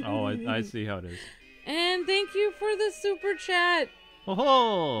 Oh, I see how it is. And thank you for the super chat.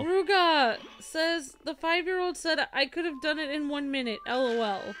 Oh! Ruga says, the 5-year-old said I could have done it in 1 minute.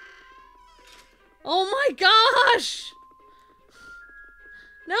 LOL. Oh my gosh!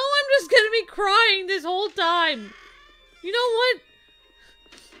 Now I'm just gonna be crying this whole time. You know what?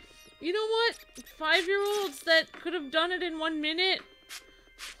 You know what? 5-year-olds that could have done it in 1 minute.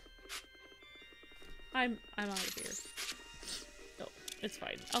 I'm out of here. No, it's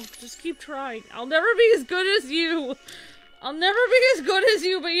fine. I'll just keep trying. I'll never be as good as you. I'll never be as good as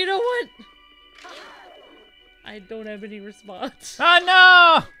you, but you know what? I don't have any response. Oh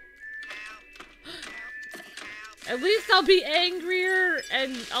no! At least I'll be angrier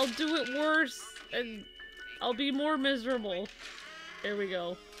and I'll do it worse and I'll be more miserable. There we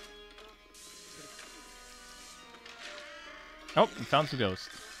go. Oh, we found some ghosts.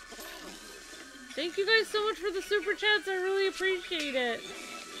 Thank you guys so much for the super chats. I really appreciate it.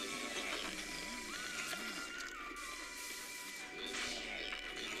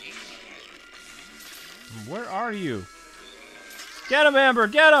 Where are you? Get him, Amber!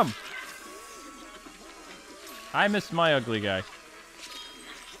 Get him! I missed my ugly guy.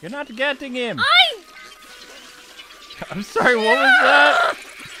 You're not getting him! I'm sorry, what was that?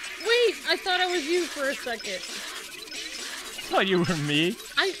 Wait, I thought I was you for a second. I thought you were me.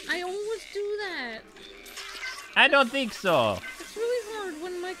 I always do that. I don't think so. It's really hard.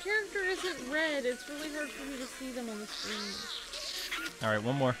 When my character isn't red, it's really hard for me to see them on the screen. Alright,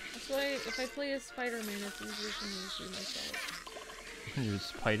 one more. That's why if I play as Spider-Man, it's easier for me to see myself. You're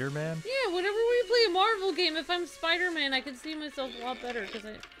Spider-Man? Yeah, whenever we play a Marvel game, if I'm Spider-Man, I can see myself a lot better, because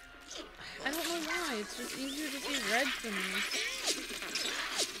I don't know why. It's just easier to see red for me.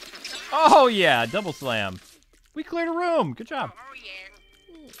 Oh yeah, double slam. We cleared a room. Good job. Oh, yeah.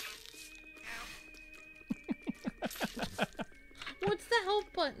 What's the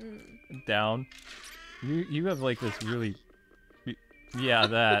help button? Down. You have like this really... Yeah,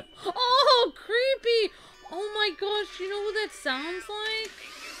 that. Oh, creepy! Oh my gosh, you know what that sounds like?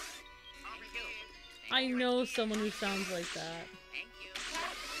 I know someone who sounds like that. Thank you.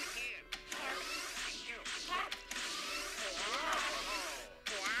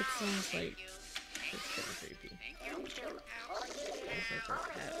 It sounds like it's kind of creepy. It's like a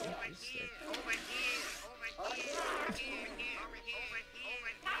cat with a stick.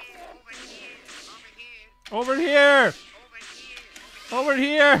 Over here! Over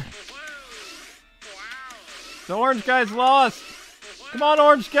here! The orange guy's lost! Come on,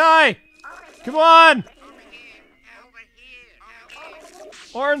 orange guy! Come on!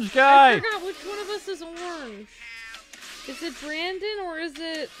 Orange guy! I forgot which one of us is orange. Is it Brandon or is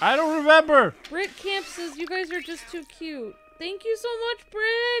it... I don't remember! Brit Camp says you guys are just too cute. Thank you so much,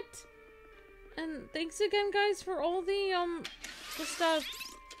 Brit! And thanks again, guys, for all the stuff.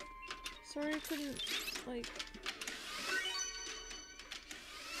 Sorry I couldn't, like...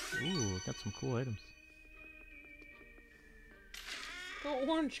 Ooh, got some cool items. The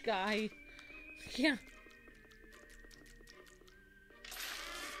orange guy. Yeah.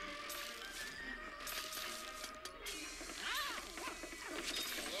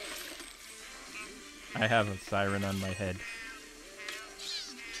 I have a siren on my head.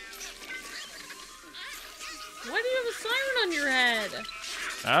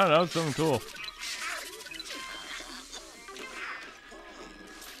 I don't know, something cool.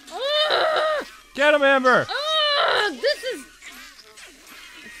 Get him, Amber! This is...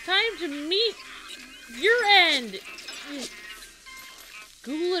 It's time to meet your end, you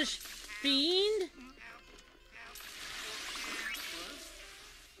ghoulish fiend.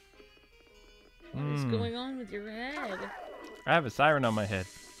 What is going on with your head? I have a siren on my head.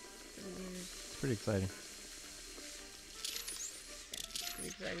 It's pretty exciting. Yeah, pretty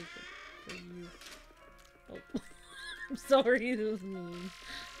exciting for you. Oh. I'm sorry, this was mean.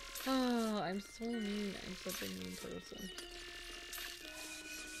 Oh, I'm so mean. I'm such a mean person.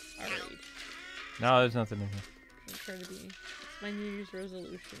 Alright. No, there's nothing in here. I'll try to be... It's my New Year's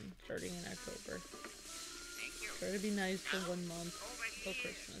resolution, starting in October. Try to be nice for 1 month till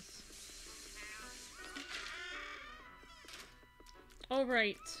Christmas.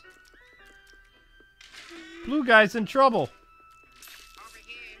 Alright. Blue guy's in trouble.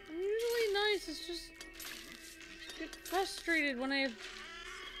 I'm usually nice, it's just... I get frustrated when I have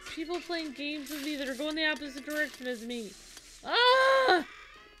people playing games with me that are going the opposite direction as me. Ah!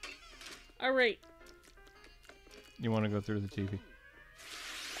 Alright. You want to go through the TV?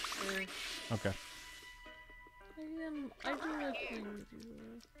 Sure. Okay. I do like playing with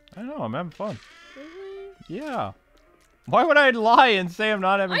you. I know, I'm having fun. Really? Yeah. Why would I lie and say I'm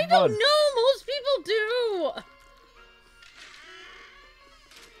not having fun? I don't know! Most people do!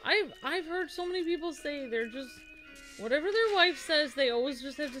 I've heard so many people say they're just... Whatever their wife says, they always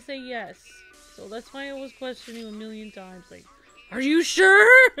just have to say yes. So that's why I always question you a million times. Like, are you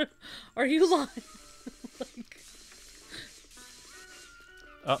sure? Are you lying? Like...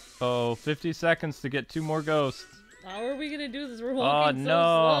 Uh-oh, 50 seconds to get 2 more ghosts. How are we gonna do this? We're walking so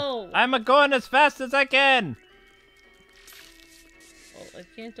slow. I'm going as fast as I can. Oh, I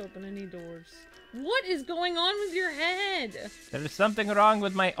can't open any doors. What is going on with your head? There is something wrong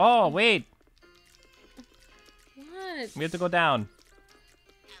with my... Oh, wait. What? We have to go down.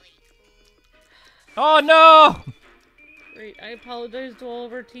 Oh, no! Great. I apologize to all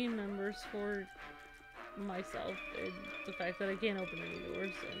of our team members for myself and the fact that I can't open any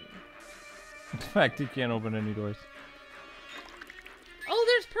doors. And... The fact you can't open any doors. Oh,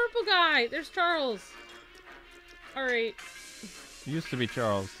 there's purple guy! There's Charles! Alright. Used to be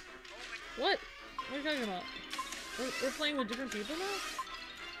Charles. What? What are you talking about? We're playing with different people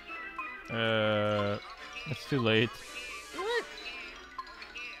now? It's too late. What?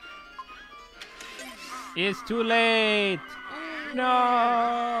 It's too late! Oh,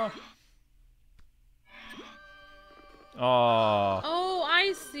 No! Oh. Oh,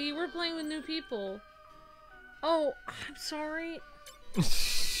 I see. We're playing with new people. Oh, I'm sorry.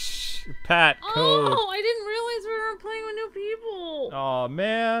 Pat, code. Oh, I didn't realize we were playing with new people. Oh,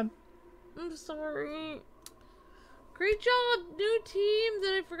 man. I'm sorry. Great job, new team,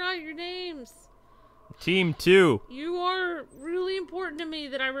 that I forgot your names. Team 2. You are really important to me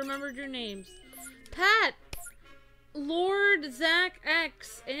that I remembered your names. Pat, Lord, Zach,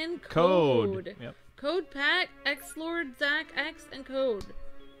 X, and Code. Yep. Code Pat, X Lord, Zach, X, and Code.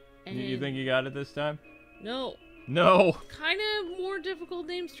 And You think you got it this time? no. No. Kind of more difficult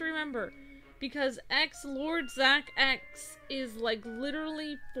names to remember. Because X Lord, Zach, X is like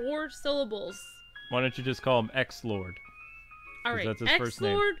literally 4 syllables. Why don't you just call him X-Lord? Alright, that's his X first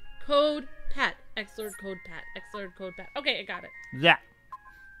name. Lord, Code, Pat. X Lord, Code, Pat. X Lord, Code, Pat. Okay, I got it. Yeah.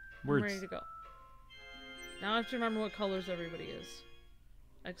 I'm Words. ready to go. Now I have to remember what colors everybody is.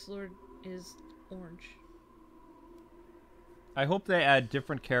 X Lord is orange. I hope they add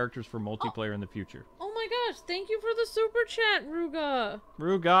different characters for multiplayer in the future. Oh my gosh, thank you for the super chat, Ruga.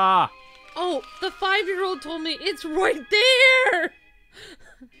 Ruga! Oh, the 5-year-old told me it's right there!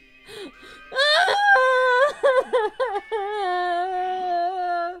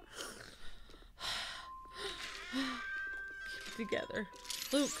 Keep it together.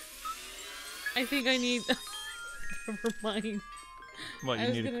 Luke, I think I need... Never mind. What, I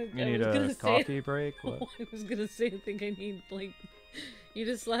you was need gonna a say- coffee break? What? I was gonna say, I think I need, like... You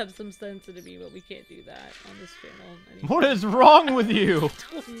just slap some sense into me, but we can't do that on this channel anymore. What is wrong with you?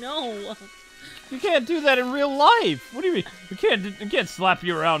 Oh, no! You can't do that in real life. What do you mean? You can't slap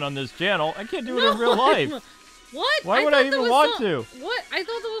you around on this channel. I can't do it in real life. What? Why would I thought that even was want to? What? I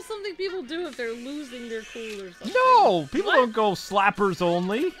thought that was something people do if they're losing their cool or something. No! People What? don't go slappers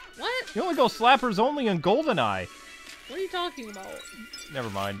only. What? You only go slappers only in GoldenEye. What are you talking about? Never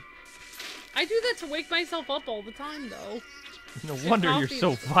mind. I do that to wake myself up all the time, though. No wonder you're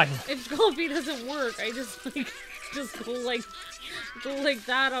so violent. If coffee doesn't work, I just go like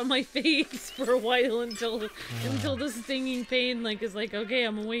that on my face for a while until the stinging pain is like, okay,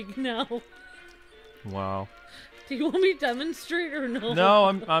 I'm awake now. Wow. Do you want me to demonstrate or no? No,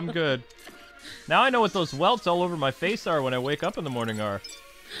 I'm good. Now I know what those welts all over my face are when I wake up in the morning are.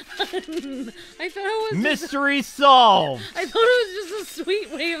 I thought it was Mystery solved! I thought it was just a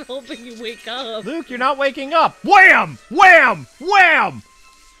sweet way of helping you wake up. Luke, you're not waking up. Wham! Wham! Wham!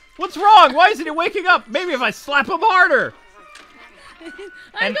 What's wrong? Why isn't he waking up? Maybe if I slap him harder. I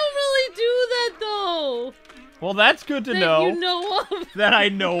don't really do that though. Well, that's good to That know. you know of. That I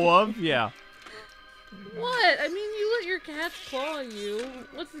know of, yeah. What? I mean, you let your cats claw you.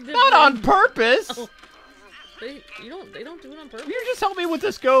 What's the difference? Not on purpose! Oh. They don't do it on purpose. You just help me with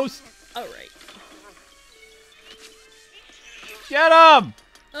this ghost. Alright. Get him!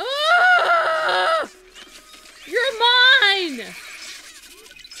 Ah! You're mine!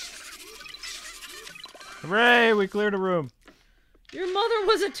 Hooray, we cleared a room. Your mother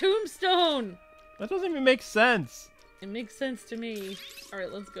was a tombstone! That doesn't even make sense. It makes sense to me.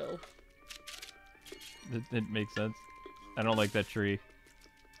 Alright, let's go. It makes sense. I don't like that tree.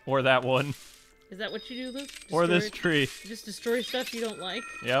 Or that one. Is that what you do, Luke? Or this tree. Just destroy stuff you don't like?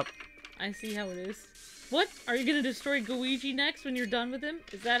 Yep. I see how it is. What? Are you gonna destroy Luigi next when you're done with him?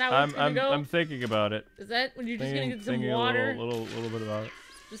 Is that how it's gonna go? I'm thinking about it. Is that when you're just Thinking- gonna get some thinking water? A little bit about it.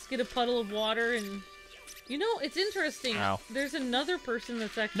 Just get a puddle of water and... You know, it's interesting. Ow. There's another person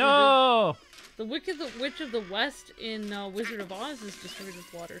that's actually... No! The Wicked Witch of the West in Wizard of Oz is destroyed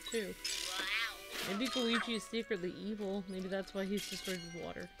with water, too. Maybe Luigi is secretly evil. Maybe that's why he's destroyed with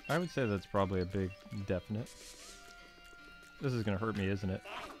water. I would say that's probably a big definite. This is gonna hurt me, isn't it?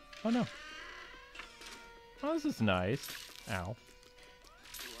 Oh no. Oh, this is nice. Ow.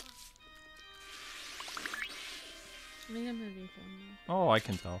 I mean, I'm having fun now. Oh, I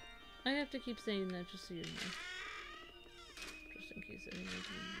can tell. I have to keep saying that just so you know. Just in case anyone's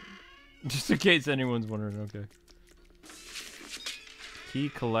wondering. Just in case anyone's wondering, okay. Key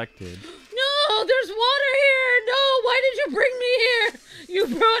collected. No, there's water here! No, why did you bring me here? You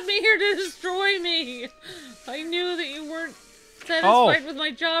brought me here to destroy me! I knew that you weren't satisfied with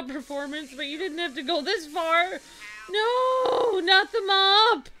my job performance, but you didn't have to go this far. No, not the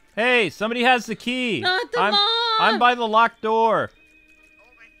mop! Hey, somebody has the key. Not the I'm mop! by the locked door.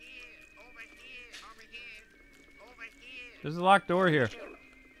 There's a locked door here.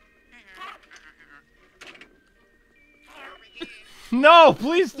 No,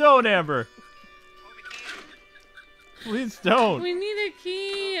 please don't, Amber. Please don't. We need a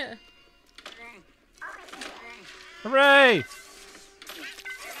key. Hooray!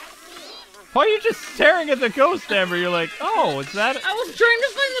 Why are you just staring at the ghost, Amber? You're like, oh, is that... I was trying to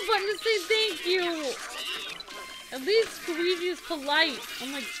find the button to say thank you. At least Luigi is polite,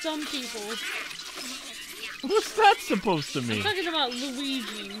 unlike some people. What's that supposed to I'm mean? talking about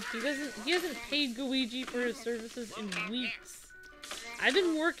Luigi. He hasn't paid Luigi for his services in weeks. I've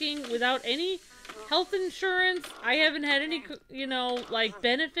been working without any health insurance. I haven't had any, you know, like,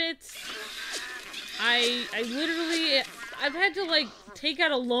 benefits. I literally, I've had to, like, take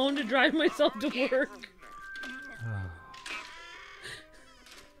out a loan to drive myself to work.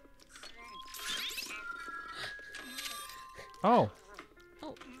 Oh.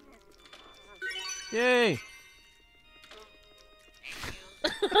 Oh. Yay.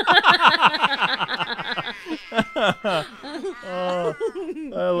 Oh,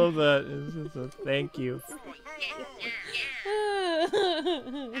 I love that. It's just a thank you.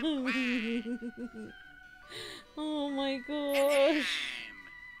 Oh my gosh.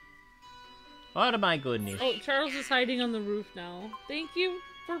 What am I goodness? Oh, Charles is hiding on the roof now. Thank you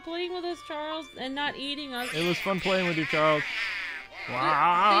for playing with us, Charles, and not eating us. It was fun playing with you, Charles.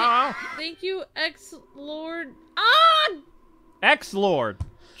 Wow. Thank you, X-Lord. Ah! X-Lord.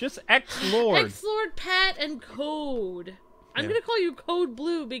 Just X-Lord. X-Lord, Pat, and Code. I'm gonna call you Code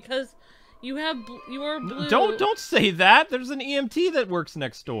Blue because you are blue. Don't say that. There's an EMT that works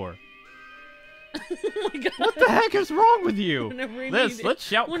next door. Oh my god. What the heck is wrong with you? Let's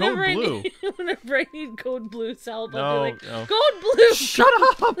shout Code Blue. Whenever I need Code Blue's help, No, I'll be like, no. Code Blue! Shut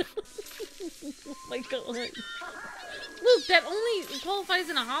up! Oh my god. Luke, that only qualifies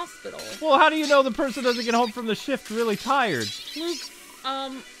in a hospital. Well, how do you know the person doesn't get home from the shift really tired? Luke,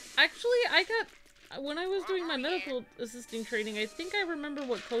 actually, when I was doing my medical assisting training, I think I remember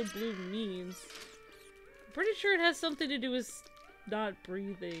what Code Blue means. I'm pretty sure it has something to do with not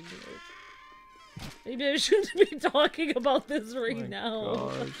breathing. Maybe I shouldn't be talking about this right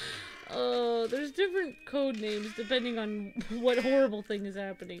now. There's different code names depending on what horrible thing is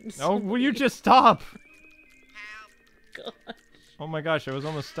happening. Oh, will you just stop? Gosh. Oh my gosh, I was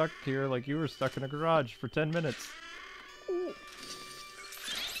almost stuck here like you were stuck in a garage for 10 minutes.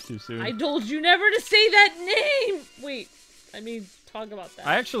 Too soon. I told you never to say that name! Wait, I mean, talk about that.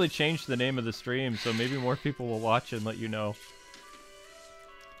 I actually changed the name of the stream, so maybe more people will watch and let you know.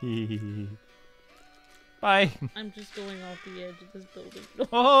 Bye. I'm just going off the edge of this building.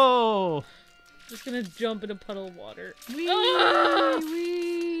 Oh! Just gonna jump in a puddle of water. Wee, Ah!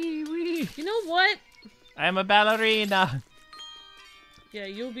 wee, wee. You know what? I'm a ballerina. Yeah,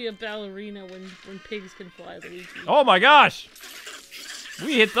 you'll be a ballerina when pigs can fly, Luigi. Oh my gosh!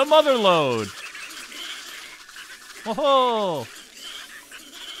 We hit the mother lode. Oh!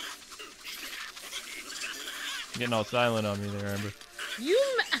 Getting all silent on me there, Amber.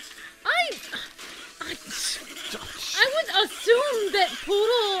 I would assume that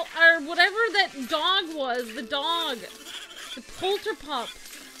Poodle, or whatever that dog was, the Polterpup,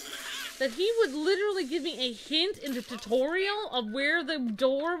 that he would literally give me a hint in the tutorial of where the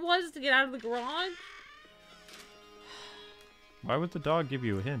door was to get out of the garage. Why would the dog give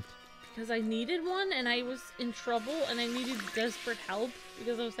you a hint? Because I needed one, and I was in trouble, and I needed desperate help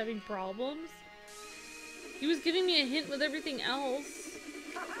because I was having problems. He was giving me a hint with everything else.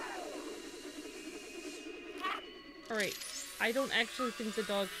 Alright, I don't actually think the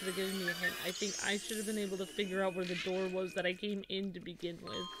dog should have given me a hint. I think I should have been able to figure out where the door was that I came in to begin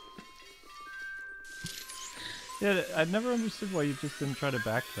with. Yeah, I've never understood why you just didn't try to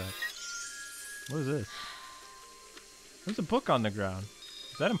backtrack. What is this? There's a book on the ground.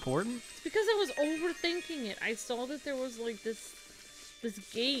 Is that important? It's because I was overthinking it. I saw that there was like this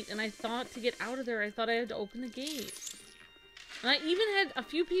gate, and I thought to get out of there, I thought I had to open the gate. And I even had a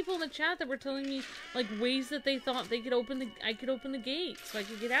few people in the chat that were telling me like ways that they thought I could open the gate so I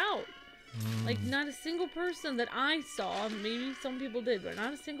could get out. Like not a single person that I saw, maybe some people did, but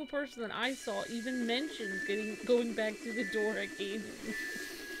not a single person that I saw even mentioned going back to the door I came in.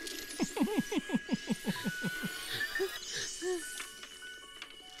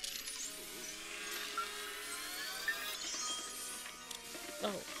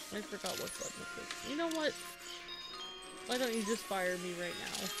 Oh, I forgot what button it is. You know what? Why don't you just fire me right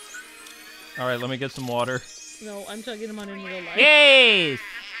now? Alright, let me get some water. No, I'm talking about in real life. Yes!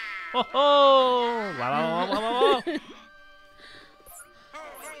 Ho ho! Wow, wow, wow, wow, wow.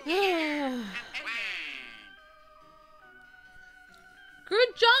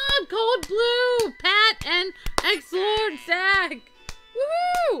 Good job, Cold Blue, Pat, and X-Lord Zach!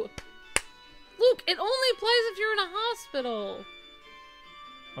 Woohoo! Luke, it only plays if you're in a hospital.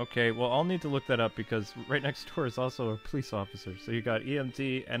 Okay, well, I'll need to look that up because right next door is also a police officer. So you got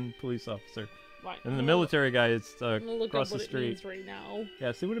EMT and police officer. Right. And the military guy is I'm gonna look across up what the street. It means right now.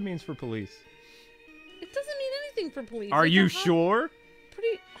 Yeah, see what it means for police. It doesn't mean anything for police. Are It's you a sure?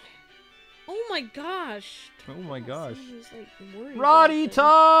 Pretty. Oh my gosh. Oh my gosh. Someone was, like, worried Roddy about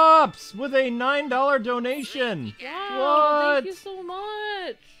Tops with a $9 donation. that. Wow, What? thank you so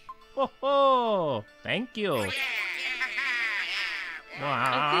much. Ho ho! Thank you.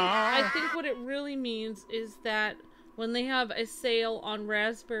 I think what it really means is that when they have a sale on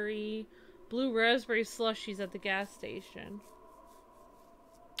blue raspberry slushies at the gas station.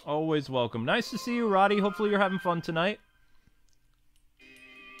 Always welcome. Nice to see you, Roddy. Hopefully you're having fun tonight.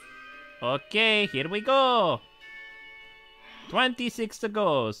 Okay, here we go. 26 to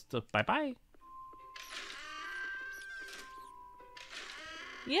go. Bye-bye.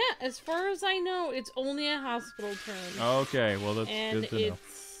 Yeah, as far as I know, it's only a hospital term. Okay, well, that's and good to know.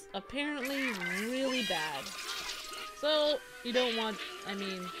 it's apparently really bad. So, you don't want, I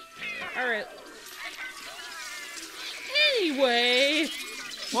mean, alright. Anyway.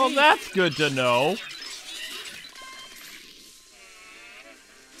 Well, that's good to know.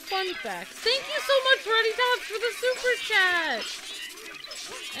 Fun facts. Thank you so much, Roddy Tops, for the super chat.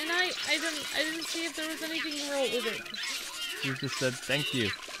 And I didn't see if there was anything wrong with it. You just said thank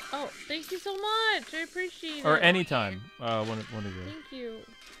you. Oh, thank you so much. I appreciate it. Or anytime. One of you. Thank you.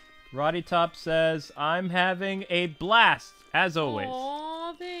 Roddy Top says, I'm having a blast, as always.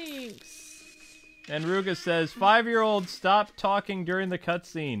 Aw, thanks. And Ruga says, 5-year-old, stop talking during the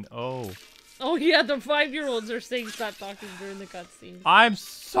cutscene. Oh. Oh yeah, the 5-year-olds are saying stop talking during the cutscene. I'm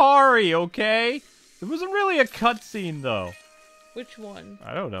sorry, okay? It wasn't really a cutscene, though. Which one?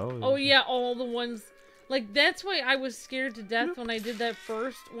 I don't know. Oh yeah, all the ones. Like that's why I was scared to death when I did that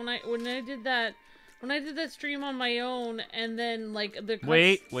first. When I did that stream on my own, and then like the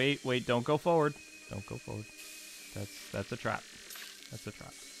Wait! Don't go forward. Don't go forward. That's a trap. That's a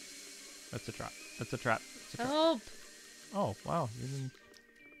trap. That's a trap. That's a trap. That's a trap. Help! Oh wow! You didn't...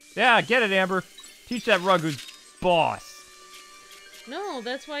 Yeah, get it, Amber. Teach that rug who's boss. No,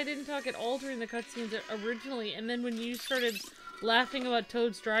 that's why I didn't talk at all during the cutscenes originally. And then when you started laughing about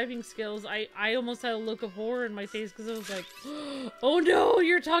Toad's driving skills, I almost had a look of horror in my face because I was like, oh no,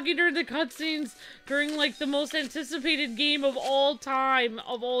 you're talking during the cutscenes during like the most anticipated game of all time,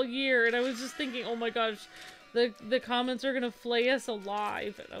 of all year. And I was just thinking, oh my gosh, the comments are gonna flay us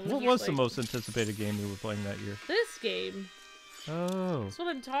alive. And I was What just was like, the most anticipated game we were playing that year? This game. Oh. That's what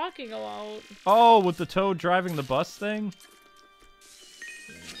I'm talking about. Oh, with the Toad driving the bus thing?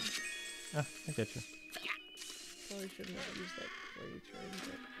 Ah, I get you. Probably shouldn't have used that flame turn,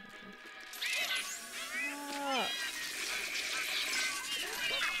 but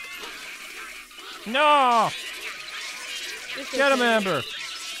okay. No! It's Get him, okay. Amber!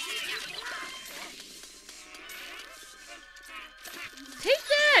 Take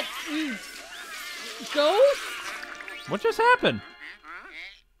that, you ghost! What just happened?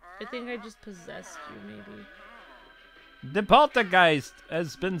 I think I just possessed you, maybe. The poltergeist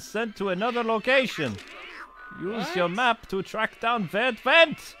has been sent to another location. Use What? your map to track down that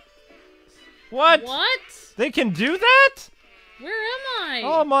vent. What? What? They can do that? Where am I?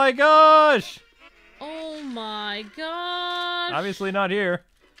 Oh my gosh! Oh my gosh. Obviously not here.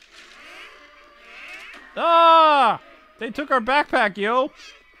 Ah! They took our backpack, yo.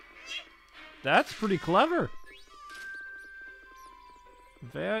 That's pretty clever.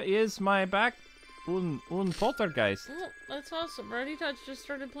 Where is my back? Un poltergeist. Oh, that's awesome. Ready Touch just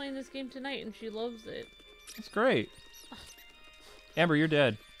started playing this game tonight and she loves it. That's great. Amber, you're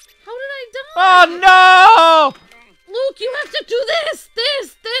dead. How did I die? Oh no! Luke, you have to do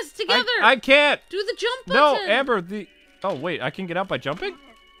this together. I can't. Do the jump No, button. Amber, Oh, wait, I can get out by jumping?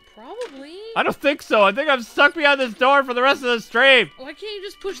 Probably. I don't think so. I think I'm stuck behind this door for the rest of the stream. Why can't you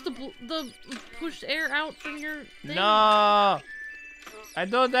just push the push air out from your thing? No. I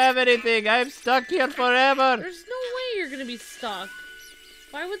don't have anything. I'm stuck here forever. There's no way you're gonna be stuck.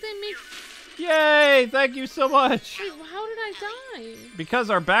 Why would they make... Yay! Thank you so much. Wait, how did I die? Because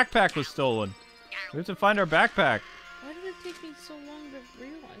our backpack was stolen. We have to find our backpack. Why did it take me so long to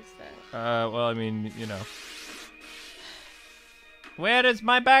realize that? Well, I mean, you know. Where is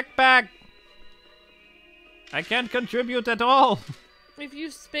my backpack? I can't contribute at all. If you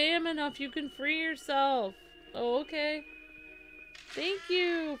spam enough, you can free yourself. Oh, okay. Thank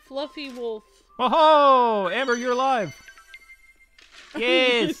you, Fluffy Wolf. Oh, Amber, you're alive.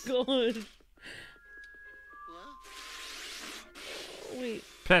 Yes. Oh my gosh. Wait.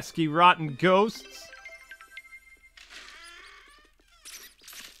 Pesky, rotten ghosts.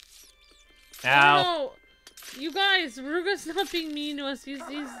 Ow. No, you guys, Ruga's not being mean to us. He's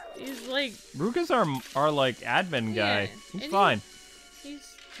like... Ruka's our like admin guy. Yeah, He's and fine.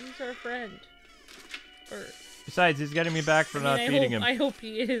 He's our friend. Or... Besides, he's getting me back for not feeding him. I hope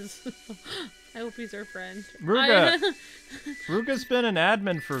he is. I hope he's our friend. Ruga. Ruka's been an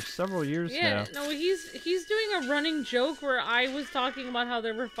admin for several years yeah, now. no, he's doing a running joke where I was talking about how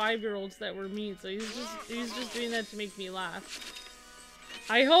there were 5-year-olds that were mean, so he's just doing that to make me laugh.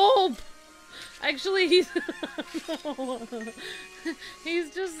 I hope. Actually, he's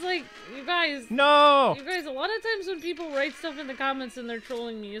he's just like, you guys. No. You guys, a lot of times when people write stuff in the comments and they're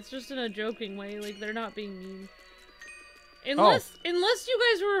trolling me, it's just in a joking way, like they're not being mean. Unless you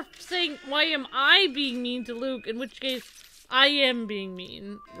guys were saying, why am I being mean to Luke? In which case, I am being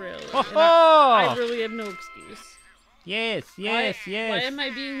mean, really. And I really have no excuse. Yes. Why am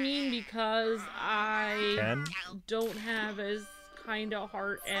I being mean? Because I Ken? don't have as kind of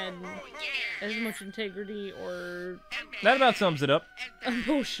heart and as much integrity or That about sums it up.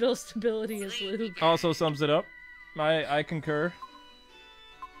 emotional stability as Luke. Also sums it up. I concur.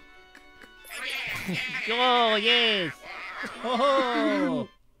 Oh, yes. Oh.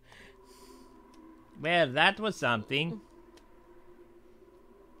 Well, that was something.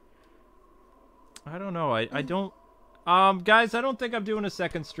 I don't know. I don't... guys, I don't think I'm doing a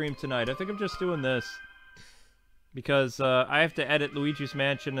second stream tonight. I think I'm just doing this. Because, I have to edit Luigi's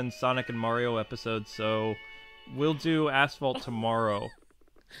Mansion and Sonic and Mario episodes, so... We'll do Asphalt tomorrow.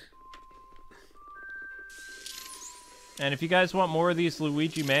 And if you guys want more of these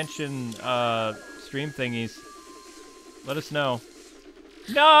Luigi Mansion, stream thingies, let us know.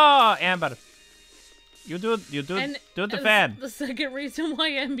 No, Amber! You do it the fan! The second reason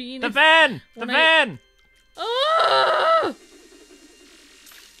why I'm being... The fan! The fan! Oh!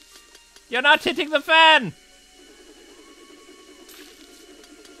 You're not hitting the fan!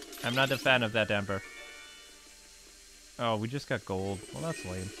 I'm not a fan of that, Amber. Oh, we just got gold. Well, that's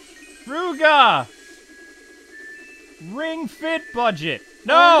lame. Ruga! Ring Fit budget!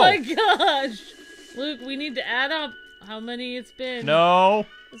 No! Oh my gosh! Luke, we need to add up how many it's been. No!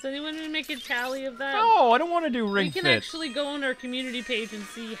 Does anyone want to make a tally of that? No, I don't want to do Ring We can Fit. actually go on our community page and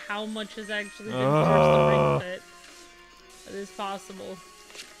see how much has actually been towards the Ring Fit. It is possible.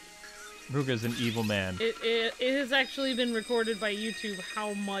 Ruga's an evil man. It has actually been recorded by YouTube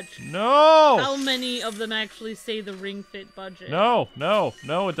how many of them actually say the Ring Fit budget. No,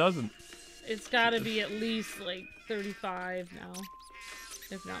 it doesn't. It's gotta be at least like 35 now,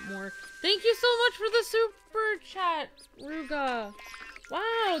 if not more. Thank you so much for the super chat, Ruga.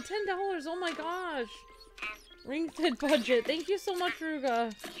 Wow, $10. Oh my gosh. Ring Fit budget. Thank you so much,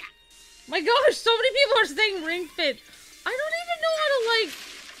 Ruga. My gosh, so many people are saying Ring Fit. I don't even know how to like.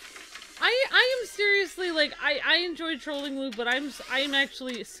 I am seriously like I enjoy trolling Luke, but I'm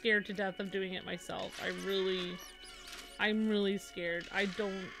actually scared to death of doing it myself. I'm really scared. I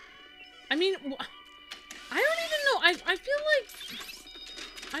mean, I don't even know. I feel like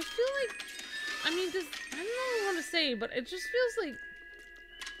I mean, I don't know what to say, but it just feels like,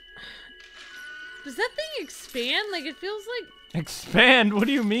 does that thing expand? Like, it feels like expand. What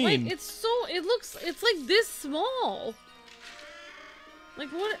do you mean? Like, it's like this small. Like,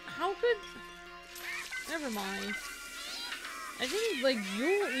 what? How could? Never mind. I think, like,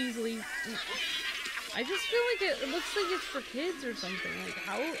 you'll easily. I just feel like it looks like it's for kids or something. Like,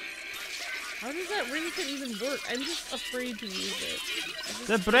 how does that Ring Fit even work? I'm just afraid to use it.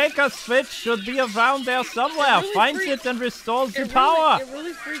 The breaker switch should be around there somewhere. Really Find it and restore the power. It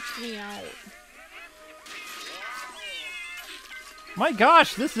really freaks me out. My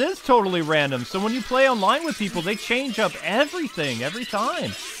gosh, this is totally random. So when you play online with people, they change up everything every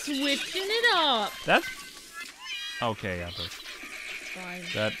time. Switching it up. That's okay, Amber. Fine.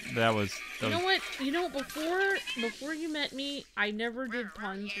 That was. You know what? You know, before you met me, I never did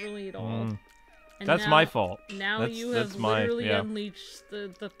puns really at all. And that's my fault. Now you have literally unleashed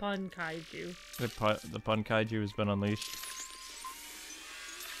the pun kaiju. The pun kaiju has been unleashed.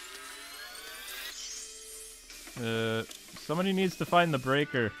 Somebody needs to find the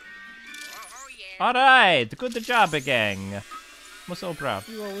breaker. Alright, good job, gang. I'm so proud.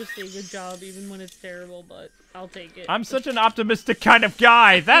 You always say good job even when it's terrible, but I'll take it. I'm such an optimistic kind of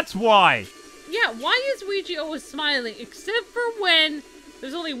guy, that's why! Yeah, why is Luigi always smiling? Except for when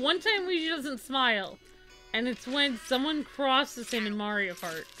there's only one time Luigi doesn't smile. And it's when someone crosses him in Mario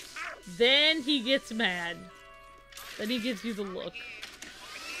Kart. Then he gets mad. Then he gives you the look.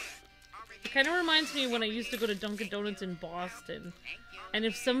 It kind of reminds me when I used to go to Dunkin' Donuts in Boston. And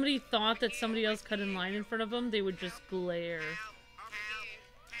if somebody thought that somebody else cut in line in front of them, they would just glare.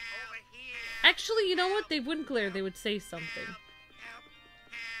 Actually, you know what? They wouldn't glare. They would say something.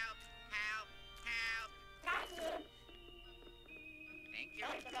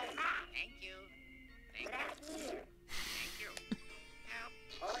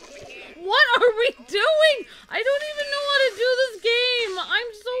 What are we doing? I don't even know how to do this game.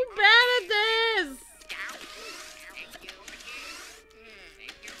 I'm so bad at this.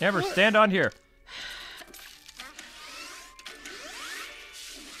 Amber, stand on here.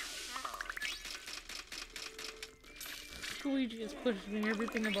 Luigi is questioning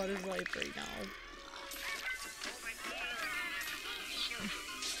everything about his life right now.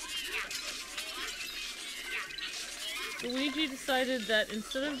 Luigi decided that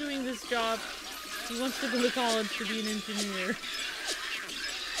instead of doing this job, he wants to go to college to be an engineer.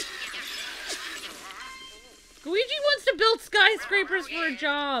 Luigi wants to build skyscrapers for a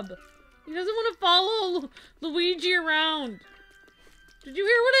job. He doesn't want to follow Luigi around. Did you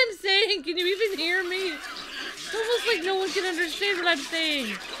hear what I'm saying? Can you even hear me? It's almost like no one can understand what I'm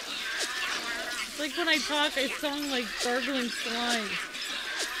saying. It's like when I talk, I sound like gargling slime.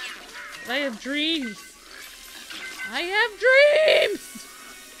 But I have dreams. I have dreams!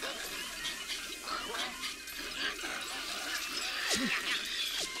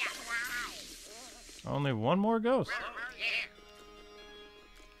 Only one more ghost.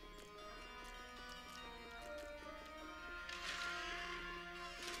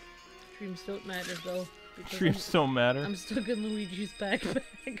 Dreams don't matter though. Dreams don't matter. I'm stuck in Luigi's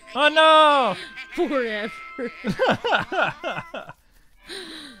backpack. Oh no! Forever.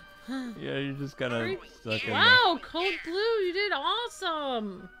 Yeah, you're just kind of stuck in wow, Code Blue, you did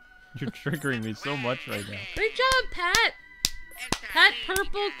awesome. You're triggering me so much right now. Great job, Pat. Pat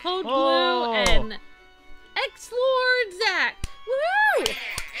Purple, Code Blue, and X-Lord Zach. Woohoo!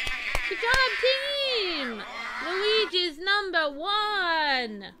 Good job, team. Luigi's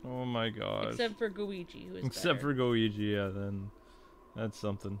 #1. Oh my god. Except for Luigi, who is Except for Luigi, yeah, then that's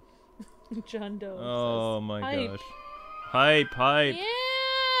something. John Doe. Oh says, my hype. gosh. Hype. Yeah.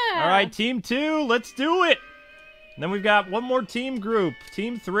 Alright, Team 2, let's do it! And then we've got one more team group,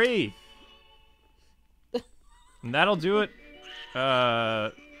 Team 3. And that'll do it. Ouch!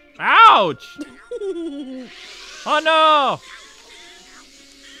 I Oh no!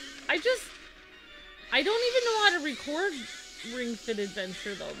 I don't even know how to record Ring Fit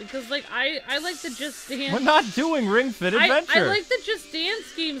Adventure though, because like I like the Just Dance. We're not doing Ring Fit Adventure. I like the Just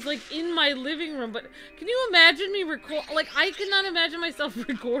Dance games like in my living room, but can you imagine me record? Like I cannot imagine myself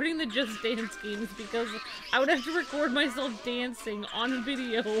recording the Just Dance games because I would have to record myself dancing on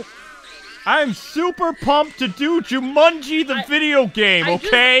video. I'm super pumped to do Jumanji the video game,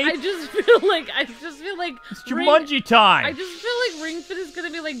 okay? I just feel like it's Jumanji time. I just feel like Ring Fit is gonna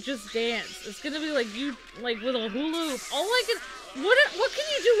be like Just Dance. It's gonna be like you like with a hula hoop. All I can what can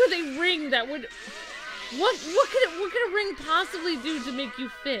you do with a ring that would what could a ring possibly do to make you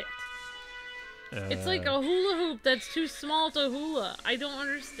fit? It's like a hula hoop that's too small to hula. I don't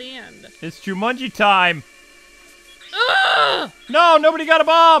understand. It's Jumanji time. Ugh! No, nobody got a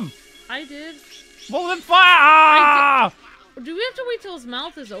bomb. I did. Well, then fire! Ah! Do we have to wait till his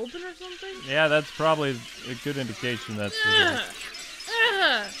mouth is open or something? Yeah, that's probably a good indication that's the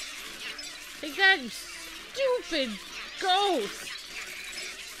Take that, you stupid ghost!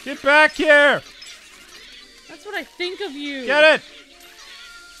 Get back here! That's what I think of you. Get it!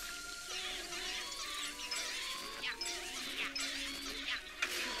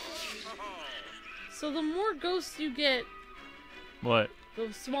 So the more ghosts you get, What?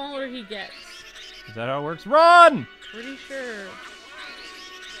 the smaller he gets. Is that how it works? Run! Pretty sure.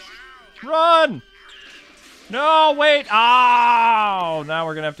 Run! No, wait! Oh! Now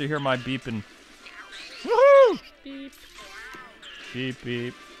we're gonna have to hear my beeping. Woohoo! Beep. Beep,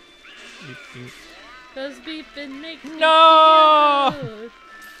 beep. Beep, beep. Cause beeping makes me No! feel good.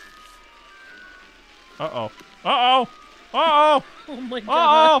 Uh-oh. Uh-oh! Uh-oh! Oh my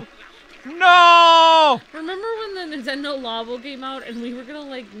god. Uh-oh! No! Remember when the Nintendo Labo came out and we were gonna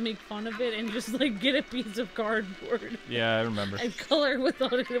like make fun of it and just like get a piece of cardboard? Yeah, I remember. And color it with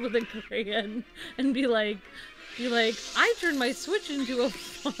a crayon and be like, I turned my Switch into a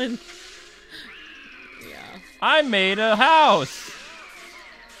fun. Yeah. I made a house!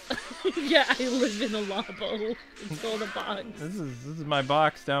 Yeah, I live in a Labo. It's called a box. This is my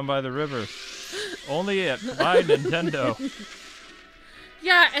box down by the river. Only at by Nintendo.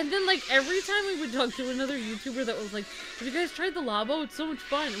 Yeah, and then like every time we would talk to another YouTuber that was like, have you guys tried the Labo? It's so much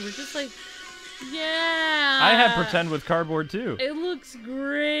fun. And we're just like, yeah. I had pretend with cardboard too. It looks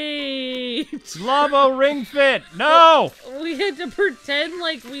great. Labo Ring Fit! No! We had to pretend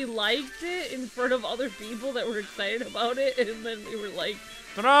like we liked it in front of other people that were excited about it, and then we were like,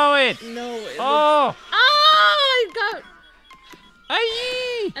 Throw it! no, it Oh! looks... Oh! It got...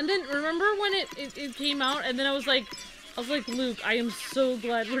 Aye! And then remember when it came out, and then I was like, Luke, I am so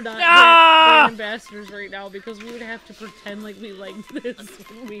glad we're not brand ambassadors right now because we would have to pretend like we liked this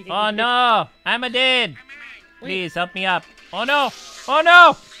when we Oh no! I'm a dead! Please help me up. Oh no! Oh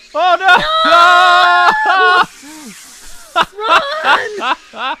no! Oh no!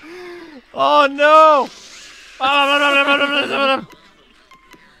 Run! Oh no!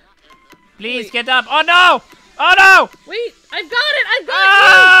 Please Wait. get up! Oh no! Oh no! Wait, I've got it! I've got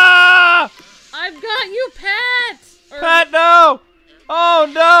Ah! you! I've got you, Pat! Or... Pat, no! Oh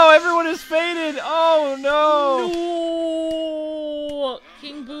no! Everyone is faded! Oh no! No!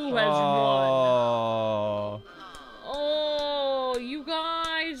 King Boo has won. Oh, you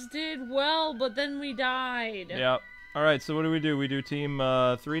guys did well, but then we died. Yep. Alright, so what do? We do team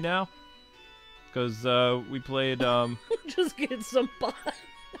 3 now? Because we played Just get some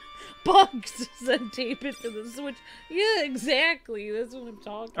bugs and tape it to the Switch. Yeah, exactly. That's what I'm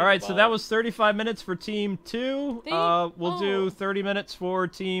talking about. Alright, so that was 35 minutes for team 2. We'll do 30 minutes for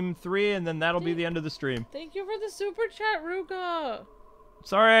team 3, and then that'll be the end of the stream. Thank you for the super chat, Ruka.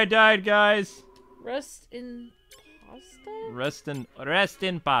 Sorry I died, guys. Rest in pasta? Rest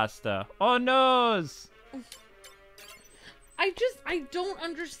in pasta. Oh noes! I don't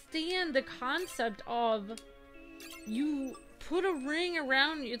understand the concept of you put a ring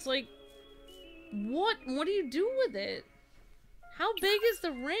around you. It's like, what do you do with it? How big is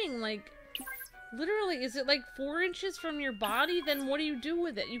the ring? Like, literally, is it like 4 inches from your body? Then what do you do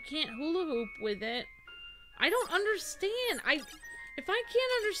with it? You can't hula hoop with it. I don't understand. If I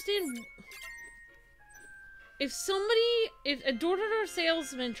can't understand, if a door-to-door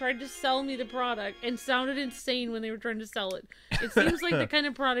salesman tried to sell me the product and sounded insane when they were trying to sell it, it seems like the kind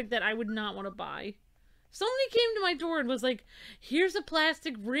of product that I would not want to buy. Somebody came to my door and was like, here's a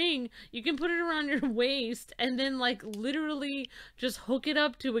plastic ring, you can put it around your waist, and then like literally just hook it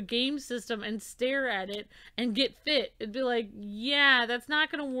up to a game system and stare at it and get fit. It'd be like, yeah, that's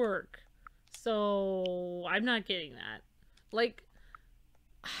not gonna work. So I'm not getting that. Like,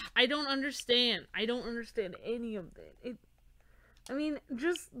 I don't understand. I don't understand any of it. I mean,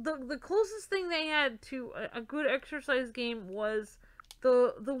 just the closest thing they had to a good exercise game was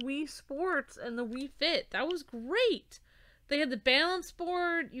the Wii Sports and the Wii Fit. That was great. They had the balance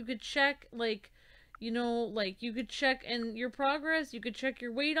board. You could check, like, you know, like, you could check and your progress. You could check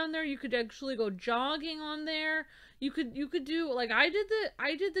your weight on there. You could actually go jogging on there. You could do, like, I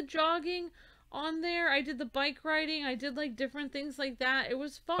did the jogging on there. I did the bike riding. I did, like, different things like that. It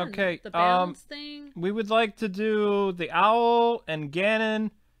was fun. Okay, The balance thing. We would like to do the Owl and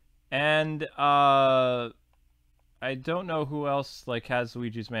Ganon and, I don't know who else, like, has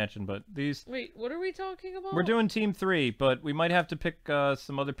Luigi's Mansion, but these... Wait, what are we talking about? We're doing Team 3, but we might have to pick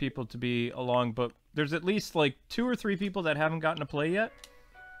some other people to be along, but there's at least, like, 2 or 3 people that haven't gotten to play yet.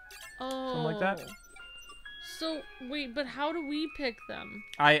 Something like that. So, wait, but how do we pick them?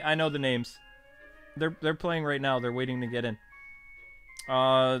 I know the names. They're playing right now. They're waiting to get in.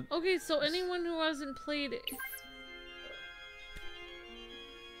 Okay, so anyone who hasn't played it...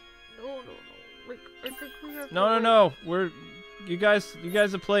 No. Like, I think we have No. You guys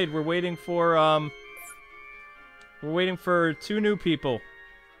have played. We're waiting for 2 new people.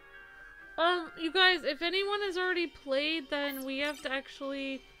 You guys, if anyone has already played, then we have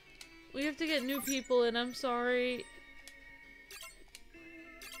to get new people in. I'm sorry.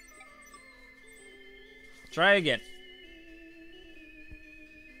 Try again.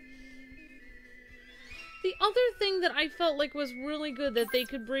 The other thing that I felt like was really good that they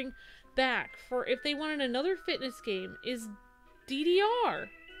could bring back for if they wanted another fitness game is DDR.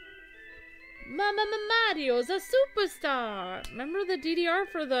 Mario's a superstar. Remember the DDR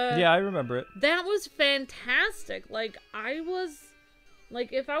for the... Yeah, I remember it. That was fantastic. Like,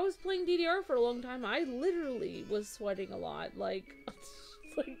 if I was playing DDR for a long time, I literally was sweating a lot. Like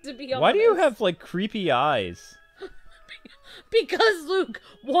to be honest. Why do you have, like, creepy eyes? Because, Luke,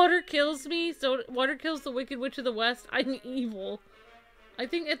 water kills me, so water kills the Wicked Witch of the West. I'm evil. I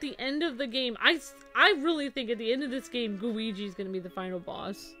think at the end of the game, I really think at the end of this game, Luigi's gonna be the final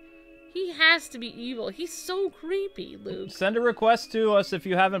boss. He has to be evil. He's so creepy, Luke. Send a request to us if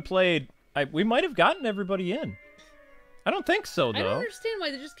you haven't played. We might have gotten everybody in. I don't think so, though. I don't understand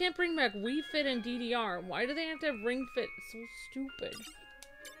why they just can't bring back Wii Fit and DDR. Why do they have to have Ring Fit? It's so stupid.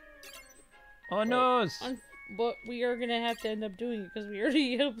 Oh, no. But we are gonna have to end up doing it because we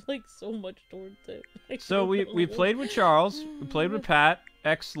already have like so much towards it. So we played with Charles, we played with Pat,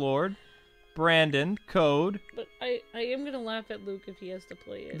 X-Lord, Brandon, Code. But I am gonna laugh at Luke if he has to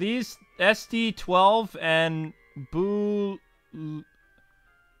play it. These SD12 and Boo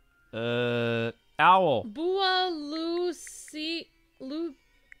Owl. Bua Lucy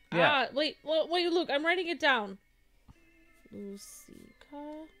Yeah. wait, Luke, I'm writing it down.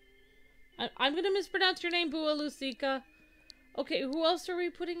 Lucica. I'm gonna mispronounce your name, Bua Lucica. Okay, who else are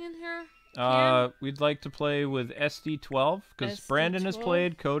we putting in here? We'd like to play with SD12 because Brandon has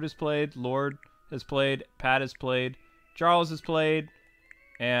played, Code has played, Lord has played, Pat has played, Charles has played,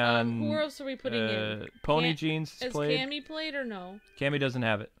 and who else are we putting in? Pony Jeans has played. Has Cammy played or no? Cammy doesn't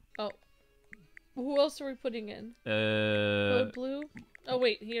have it. Oh, who else are we putting in? Code Blue. Oh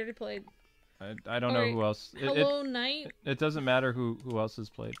wait, he already played. I don't know who else. Hello Night. It doesn't matter who else has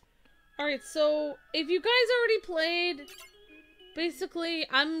played. Alright, so if you guys already played, basically,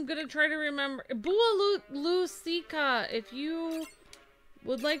 I'm gonna try to remember. Bua Lucica, if you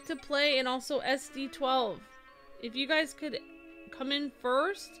would like to play, and also SD12. If you guys could come in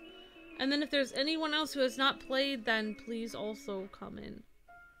first, and then if there's anyone else who has not played, then please also come in.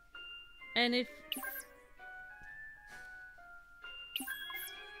 And if...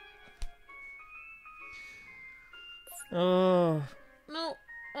 Oh... No,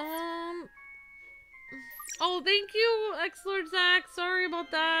 Oh, thank you, X-Lord Zach. Sorry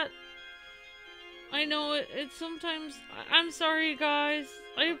about that. I know it's sometimes... I'm sorry, guys.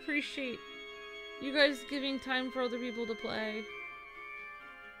 I appreciate you guys giving time for other people to play.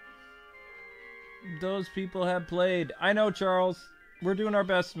 Those people have played. I know, Charles. We're doing our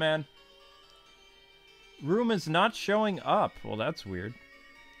best, man. Room is not showing up. Well, that's weird.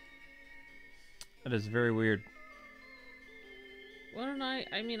 That is very weird. Why don't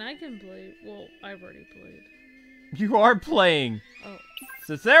I mean, I can play. Well, I've already played. You are playing. Oh.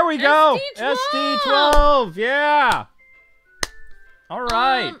 So there we go. SD12! SD12. Yeah. All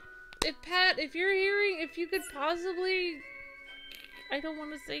right. If you're hearing, if you could possibly, I don't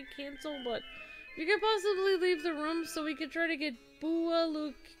want to say cancel, but you could possibly leave the room so we could try to get Bua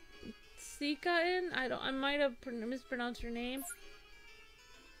Lucica in. I might have mispronounced your name.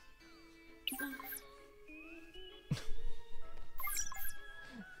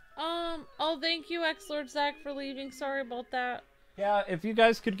 Oh, thank you, X-Lord Zach, for leaving. Sorry about that. Yeah, if you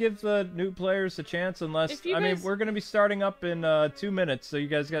guys could give the new players a chance, unless... I mean, we're going to be starting up in 2 minutes, so you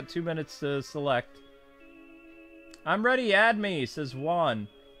guys got 2 minutes to select. I'm ready, add me, says Juan.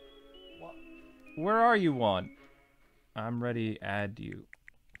 Where are you, Juan? I'm ready, add you.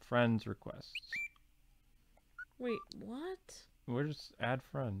 Friends requests. Wait, what? Where's add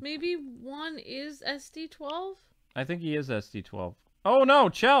friend? Maybe one is SD12? I think he is SD12. Oh no,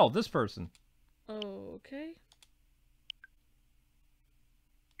 Chell, this person. Oh, okay.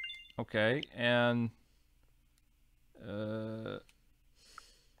 Okay, and...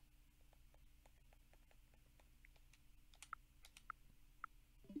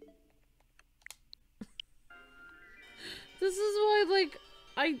 This is why, like,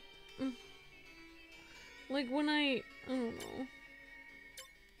 like, when I don't know.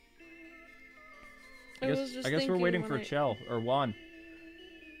 I guess we're waiting for Chell, or Juan.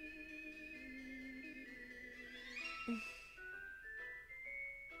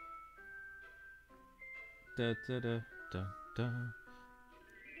 Da, da, da, da, da.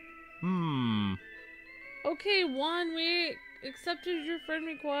 Okay, Juan, we accepted your friend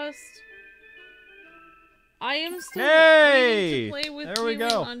request. I am still waiting to play with there we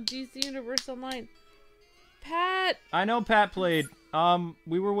go. on DC Universe Online. Pat! I know Pat played.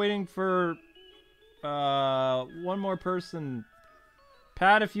 We were waiting for, one more person.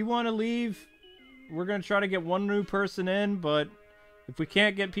 Pat, if you want to leave, we're gonna try to get one new person in, but if we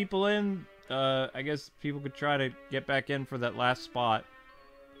can't get people in, I guess people could try to get back in for that last spot.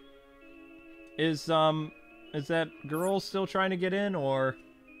 Is that girl still trying to get in, or?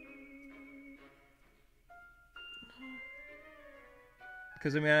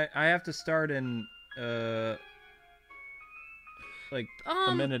 Because, I mean, I have to start in, like,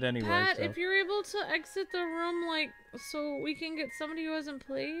 a minute anyway, Pat, so. if you're able to exit the room, like, so we can get somebody who hasn't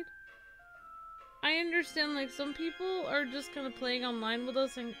played. I understand, like, some people are just kind of playing online with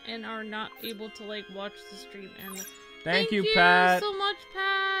us and are not able to, like, watch the stream. And Thank you, Pat. so much,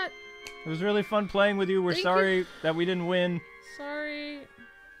 Pat. It was really fun playing with you. We're sorry that we didn't win. Sorry.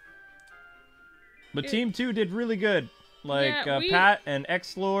 But Team 2 did really good. Like, Yeah, Pat and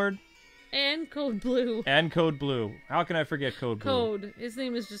X-Lord. And Code Blue. And Code Blue. How can I forget Code Blue? Code. His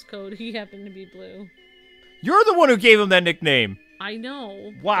name is just Code. He happened to be blue. You're the one who gave him that nickname. I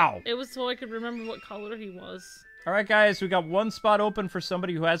know. Wow. It was so I could remember what color he was. All right, guys. We got one spot open for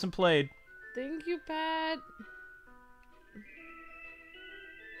somebody who hasn't played. Thank you, Pat.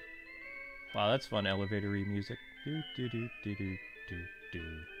 Wow, that's fun elevator-y music. Do, do, do, do, do, do, do.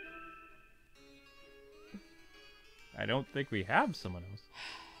 I don't think we have someone else.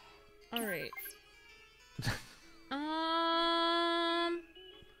 All right.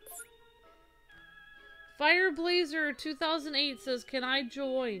 Fireblazer 2008 says, "Can I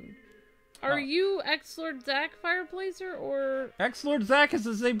join?" Are you X-Lord Zach Fireblazer or X-Lord Zach is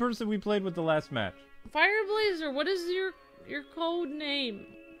the same person we played with the last match. Fireblazer? What is your code name?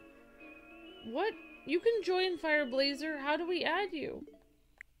 What? You can join Fireblazer. How do we add you?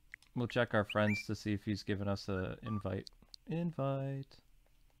 We'll check our friends to see if he's given us an invite. Invite.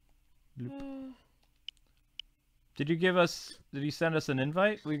 Did he send us an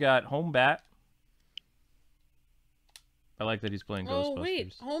invite? We got Home Bat. I like that he's playing Ghostbusters. Oh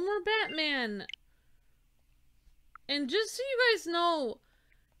wait, Homer Batman. And just so you guys know,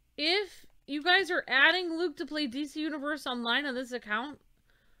 if you guys are adding Luke to play DC Universe Online on this account,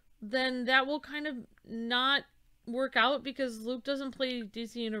 then that will kind of not work out because Luke doesn't play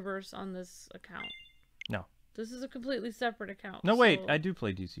DC Universe on this account. No. This is a completely separate account. No, wait, I do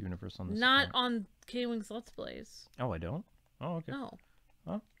play DC Universe on this Not account. on KwingsLetsPlays. Oh, I don't? Oh, okay. No.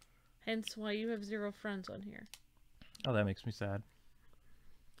 Oh. Hence why you have 0 friends on here. Oh, that makes me sad.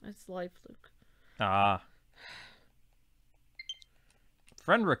 That's life, Luke. Ah.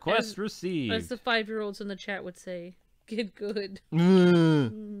 Friend request received. As the 5-year-olds in the chat would say, get good.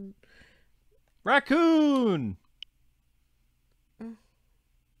 Raccoon!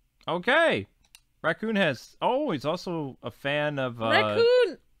 Okay. Raccoon has... Oh, he's also a fan of...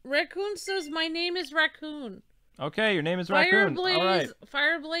 Raccoon! Raccoon says, my name is Raccoon. Okay, your name is Raccoon. All right.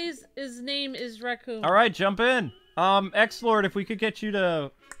 Fireblaze's name is Raccoon. All right, jump in. X-Lord, if we could get you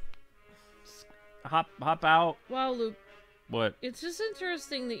to hop out. Wow, Luke. What? It's just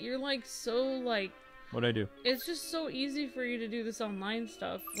interesting that you're, like, so, like... What'd I do? It's just so easy for you to do this online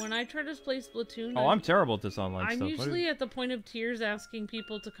stuff. When I try to play Splatoon... Oh, I'm terrible at this online stuff. I'm usually at the point of tears asking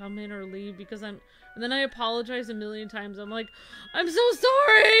people to come in or leave because I'm... And then I apologize a million times. I'm like, I'm so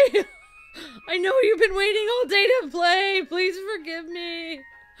sorry! I know you've been waiting all day to play! Please forgive me!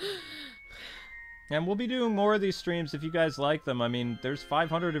 And we'll be doing more of these streams if you guys like them. I mean, there's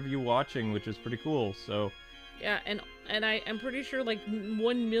 500 of you watching, which is pretty cool, so... Yeah, And I'm pretty sure like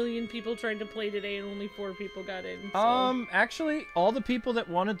 1 million people tried to play today and only 4 people got in. So. Actually, all the people that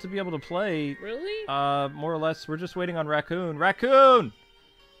wanted to be able to play... Really? More or less, we're just waiting on Raccoon. Raccoon!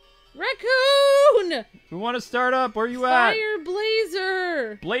 Raccoon! We want to start up. Where you at? Fire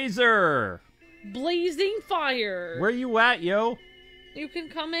Blazer! Blazer! Blazing fire! Where you at, yo? You can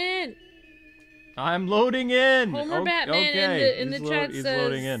come in. I'm loading in. Homer Batman okay. in the chat he's says...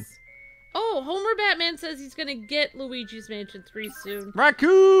 loading in. Oh, Homer Batman says he's gonna get Luigi's Mansion 3 soon.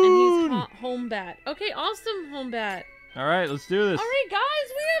 Raccoon! And he's Home Bat. Okay, awesome, Home Bat. All right, let's do this. All right,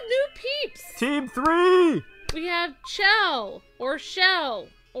 guys, we have new peeps. Team 3! We have Chell, or Shell,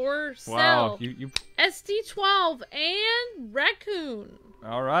 or Cell. Wow, you... ST12, and Raccoon.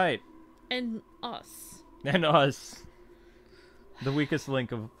 All right. And us. And us. The weakest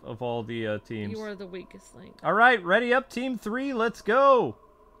link of all the teams. You are the weakest link. All right, ready up, Team 3. Let's go.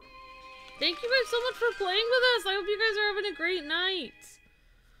 Thank you guys so much for playing with us. I hope you guys are having a great night.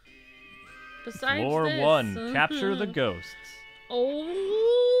 Besides Floor this, 1, capture the ghosts.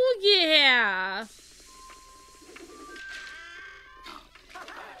 Oh, yeah.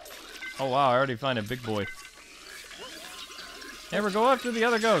 Oh, wow, I already find a big boy. Amber, go after the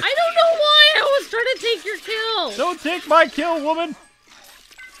other ghost. I don't know why I was trying to take your kill. Don't take my kill, woman.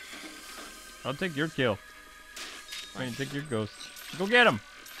 I'll take your kill. I mean, take your ghost. Go get him.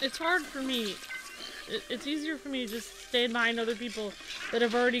 It's hard for me. It's easier for me to just stand behind other people that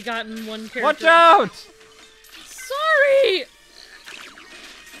have already gotten one character. Watch out! Sorry!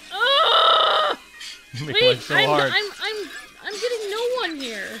 Ugh! Wait, so hard. I'm getting no one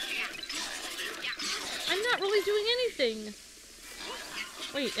here. I'm not really doing anything.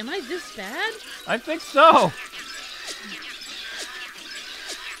 Wait, am I this bad? I think so.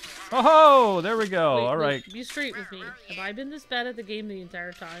 Oh, there we go. Wait, all right. Be straight with me. Have I been this bad at the game the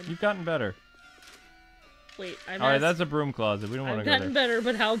entire time? You've gotten better. Wait, all right, that's a broom closet. We don't want to go there. I've gotten better,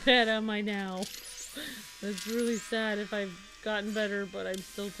 but how bad am I now? That's really sad if I've gotten better, but I'm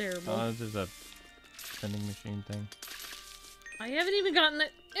still terrible. Oh, this is a vending machine thing. I haven't even gotten the...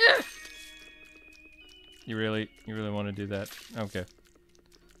 Ugh! You really want to do that? Okay.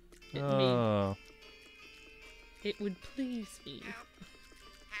 It would please me.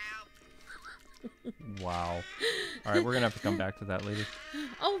 Wow. All right, we're gonna have to come back to that later.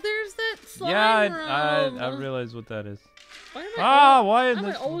 Oh, there's that slime Yeah, room. I realize what that is. Why am I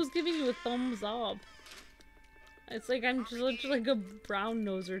why? always giving you a thumbs up? It's like I'm just like a brown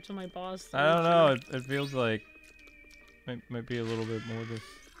noser to my boss. I don't know. It feels like might be a little bit more this.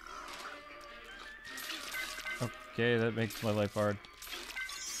 Okay, that makes my life hard.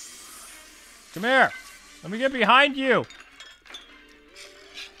 Come here. Let me get behind you.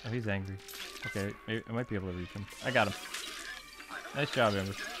 Oh, he's angry. Okay, maybe I might be able to reach him. I got him. Nice job,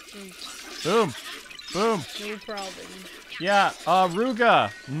 Amber. Thanks. Boom. Boom. No problem. Yeah,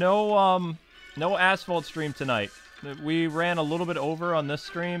 Ruga, no asphalt stream tonight. We ran a little bit over on this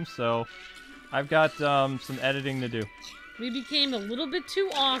stream, so I've got some editing to do. We became a little bit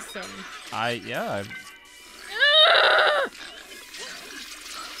too awesome. Yeah. Ah!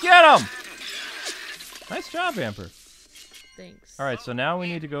 Get him! Nice job, Amber. Thanks. All right, so now we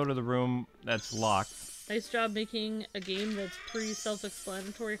need to go to the room that's locked. Nice job making a game that's pretty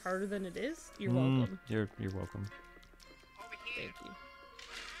self-explanatory harder than it is. You're welcome. You're welcome. Thank you.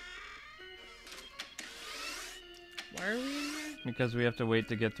 Why are we in here? Because we have to wait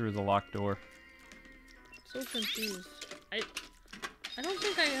to get through the locked door. So confused. I don't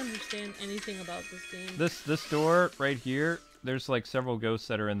think I understand anything about this game. This door right here, there's like several ghosts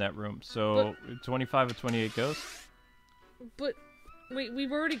that are in that room. So 25 of 28 ghosts. But wait,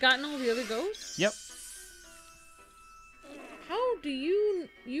 we've already gotten all the other ghosts? Yep. How do you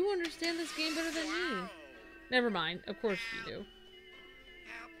understand this game better than me? Never mind. Of course you do.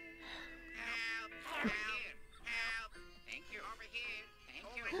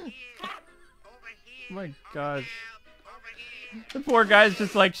 Oh my god. The poor guy's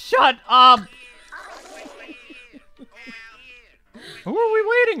just like, shut up! Who are we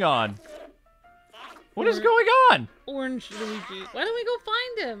waiting on? What is going on? Orange Luigi. Why don't we go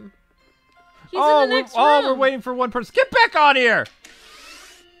find him? He's Oh, in the next room. we're waiting for one person. Get back on here!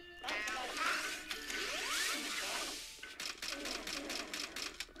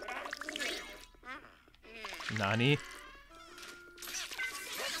 Nani?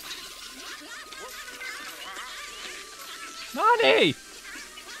 Nani!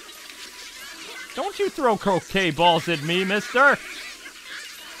 Don't you throw croquet balls at me, mister! I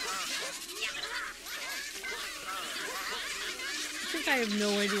think I have no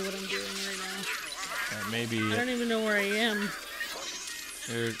idea what I'm doing right now. Maybe I don't even know where I am.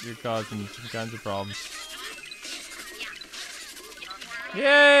 you're causing some kinds of problems.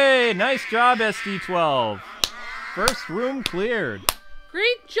 Yay! Nice job, SD12. First room cleared.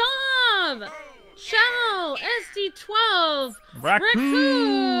 Great job! Shallow, SD12,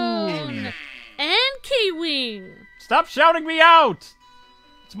 Raccoon! and Kwing. Stop shouting me out!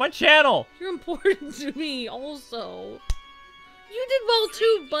 It's my channel. You're important to me, also. You did well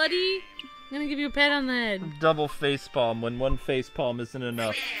too, buddy. I'm gonna give you a pat on the head. Double facepalm when one facepalm isn't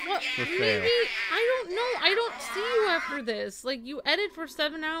enough What? for fail. Maybe, I don't know. I don't see you after this. Like, you edit for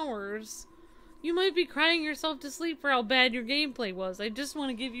 7 hours. You might be crying yourself to sleep for how bad your gameplay was. I just want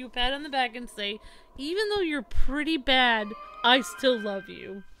to give you a pat on the back and say, even though you're pretty bad, I still love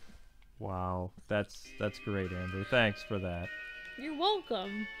you. Wow, that's great, Amber. Thanks for that. You're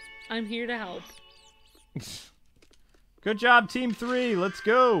welcome. I'm here to help. Good job, Team 3. Let's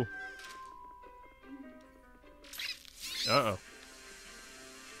go. Uh-oh.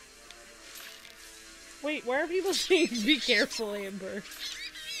 Wait, why are people saying be careful, Amber?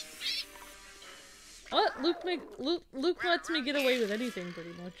 Oh, Luke lets me get away with anything,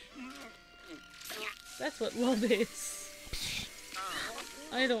 pretty much. That's what love is.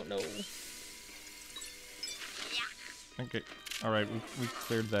 I don't know. Okay. Alright, we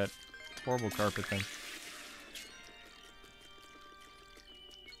cleared that horrible carpet thing.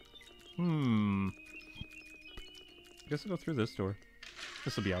 Guess I'll go through this door.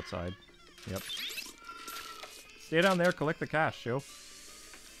 This will be outside. Yep. Stay down there, collect the cash, Joe.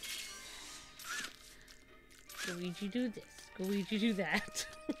 Luigi do this. Luigi do that.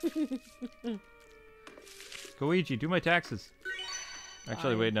 Luigi, do my taxes.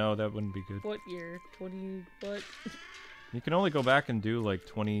 Actually, Fine. wait, no, that wouldn't be good. What year? 20... what? You can only go back and do, like,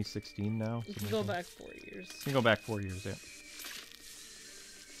 2016 now. You can go back 4 years. You can go back 4 years, yeah.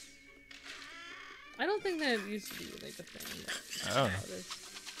 I don't think that used to be, like, a thing. I don't know.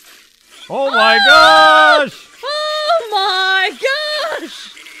 Oh my gosh! Oh my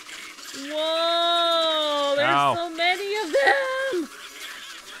gosh! Whoa! There's Ow. so many of them!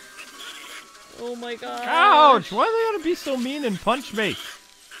 Oh my god. Ouch! Why do they gotta be so mean and punch me?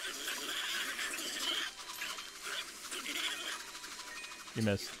 You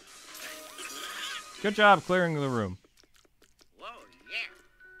missed. Good job clearing the room. Whoa, yeah.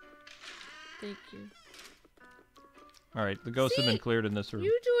 Thank you. Alright, the ghosts have been cleared in this room.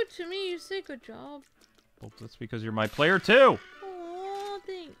 You do it to me, you say good job. Well, that's because you're my player too! Oh,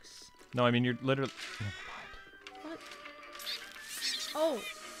 thanks. No, I mean, you're literally... Never mind. What? Oh,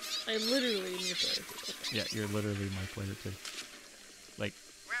 I literally am your player. Okay. Yeah, you're literally my player too. Like,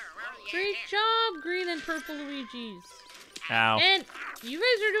 Great job, green and purple Luigi's. ow. And you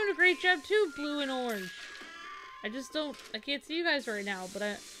guys are doing a great job too, blue and orange. I can't see you guys right now,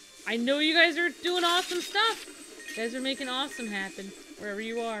 but I know you guys are doing awesome stuff. You guys are making awesome happen, wherever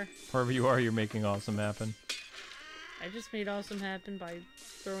you are. Wherever you are, you're making awesome happen. I just made awesome happen by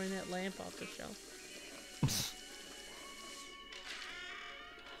throwing that lamp off the shelf.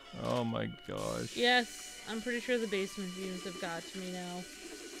 Oh my gosh. Yes, I'm pretty sure the basement views have got to me now.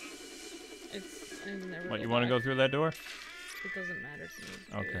 I never. What, go you want to back. go through that door? It doesn't matter to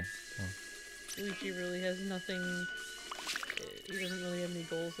me. Okay. Luigi really has nothing. He doesn't really have any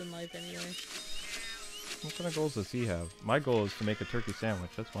goals in life anyway. What kind of goals does he have? My goal is to make a turkey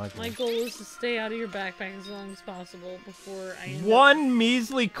sandwich. That's my goal. My goal is to stay out of your backpack as long as possible before I end up... One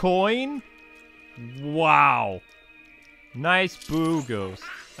measly coin? Wow. Nice boo, ghost.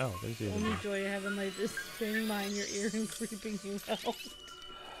 Oh, there's the other Only one. joy of having like this screaming by in your ear and creeping you out.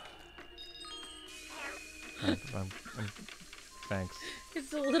 Thanks. It's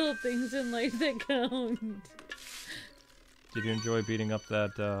the little things in life that count. Did you enjoy beating up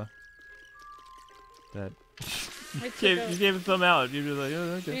that, You you gave it some out. You were like,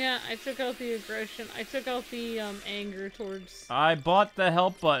 oh, okay. Yeah, I took out the aggression. I took out the anger towards... I bought the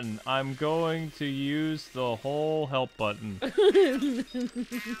help button. I'm going to use the whole help button.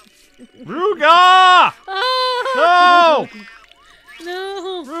 Ruga! Ah! No!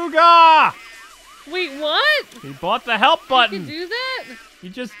 No! Ruga! Wait, what? He bought the help You button. can do that? He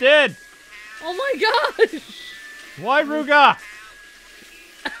just did. Oh my gosh! Why, Ruga?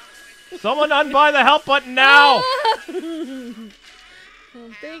 Someone unbuy the help button now! Ah! Well,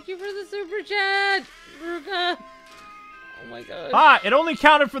 thank you for the super chat, Ruka. Oh my god. Ah, it only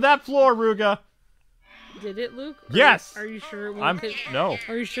counted for that floor, Ruga. Did it, Luke? Yes. Are you sure it won't? No.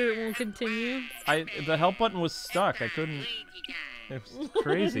 Are you sure it won't continue? The help button was stuck. I couldn't. It was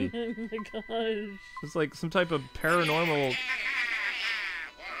crazy. Oh my gosh. It was like some type of paranormal.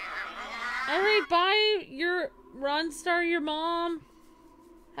 Alright, bye, your Ronstar, your mom.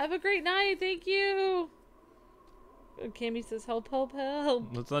 Have a great night, thank you. Cammy says help, help, help.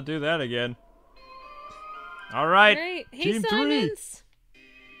 Let's not do that again. All right. Great. Hey, Team 3. Simons.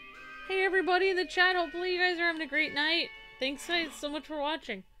 Hey everybody in the chat, hopefully you guys are having a great night. Thanks guys so much for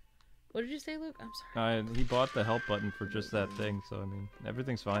watching. What did you say, Luke? I'm sorry. He bought the help button for just that thing, so I mean,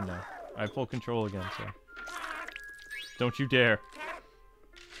 everything's fine now. I have full control again, so. Don't you dare.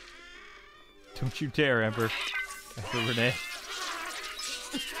 Don't you dare, Ember. Ember Renee.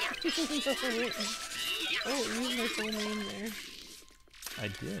 Oh, you used my full name there. I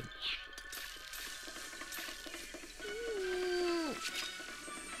did.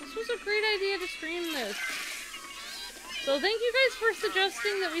 This was a great idea to stream this. So thank you guys for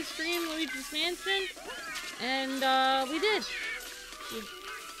suggesting that we stream Luigi's Mansion. And, we did.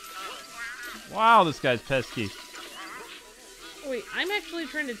 Wow, this guy's pesky. Wait, I'm actually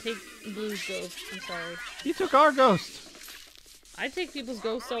trying to take Blue's ghost. I'm sorry. He took our ghost. I take people's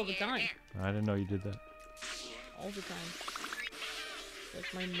ghosts all the time. I didn't know you did that. All the time.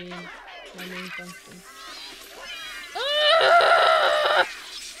 That's my main function.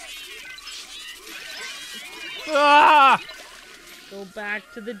 Ah! Go back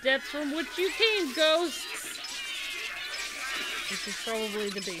to the depths from which you came, ghosts! This is probably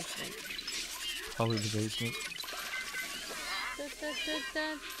the basement. Probably the basement.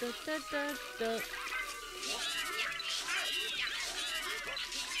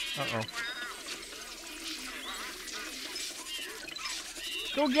 Uh-oh.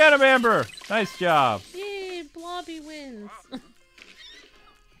 Go get him, Amber! Nice job. Yay, Blobby wins.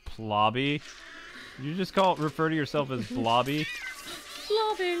 Blobby? Did you just refer to yourself as Blobby?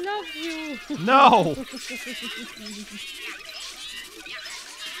 Blobby loves you! No!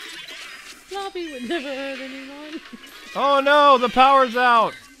 Blobby would never hurt anyone. Oh no, the power's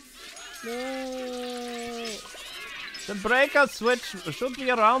out! No! The breaker switch should be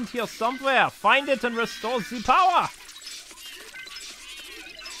around here somewhere. Find it and restore the power!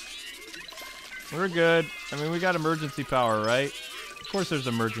 We're good. I mean, we got emergency power, right? Of course there's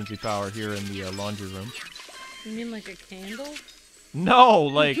emergency power here in the laundry room. You mean like a candle? No,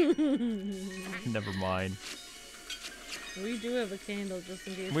 like... Never mind. We do have a candle just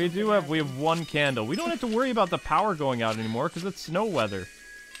in case. We have one candle. We don't have to worry about the power going out anymore because it's snow weather.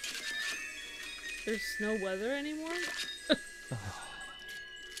 There's snow weather anymore?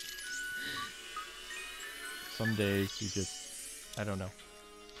 Some days you just... I don't know.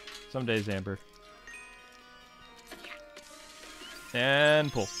 Some days, Amber.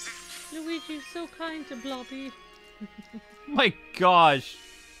 And pull. Luigi's so kind to Blobby. My gosh.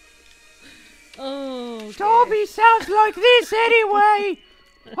 Oh. Okay. Dobby sounds like this anyway.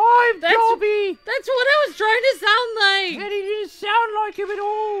 I'm Dobby. That's what I was trying to sound like. And he didn't sound like him at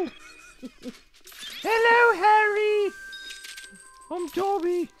all. Hello, Harry. I'm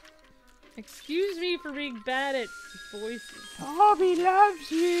Dobby. Excuse me for being bad at voices. Dobby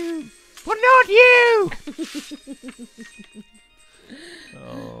loves you, but not you.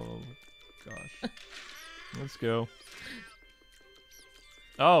 Oh gosh. Let's go.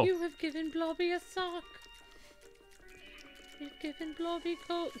 Oh. You have given Blobby a sock. You've given Blobby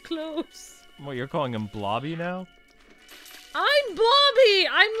clothes. What, you're calling him Blobby now? I'm Blobby!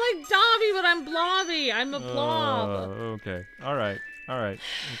 I'm like Dobby, but I'm Blobby. I'm a blob. Okay. Alright. Alright.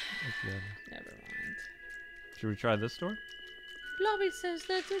 Never mind. Should we try this door? Blobby says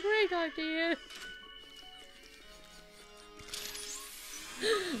that's a great idea.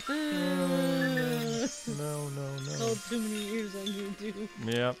 No. Called too many years on YouTube.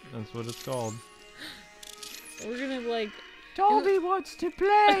 Yep, that's what it's called. We're gonna like... Dobby wants to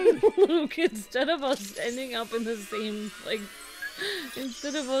play! Luke, instead of us ending up in the same, like...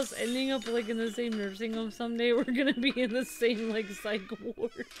 Instead of us ending up, like, in the same nursing home someday, we're gonna be in the same, like, psych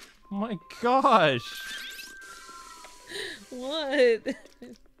ward. Oh my gosh! What?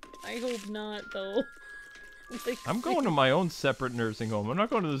 I hope not, though. Like, I'm going to my own separate nursing home. I'm not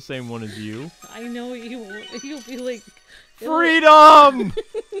going to the same one as you. I know you won't. You'll be like... Freedom!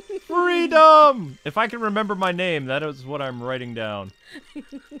 Freedom! If I can remember my name, that is what I'm writing down.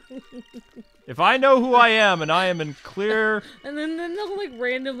 If I know who I am and I am in clear... And then they'll, like,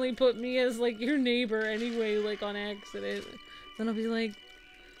 randomly put me as, like, your neighbor anyway, like, on accident. Then I'll be like...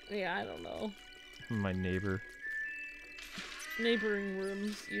 Yeah, I don't know. My neighbor. Neighboring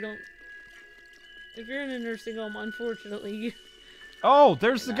rooms. You don't... If you're in a nursing home, unfortunately, you... Oh,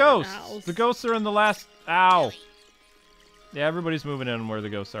 there's the Not an ghosts! house. The ghosts are in the last... Ow! Yeah, everybody's moving in where the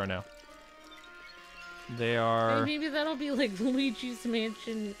ghosts are now. They are... Maybe that'll be like Luigi's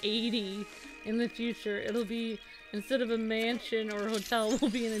Mansion 80 in the future. It'll be, instead of a mansion or a hotel,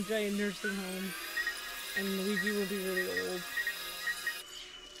 we'll be in a giant nursing home. And Luigi will be really old.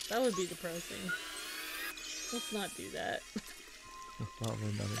 That would be depressing. Let's not do that. That's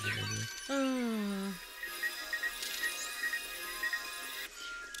probably not a good idea.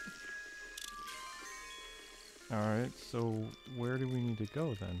 Alright, so where do we need to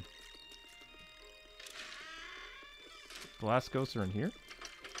go then? Glass ghosts are in here?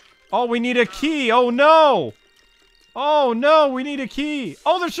 Oh, we need a key! Oh no! Oh no, we need a key!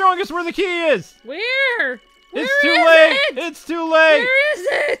 Oh, they're showing us where the key is! Where? It's too late! It's too late! Where is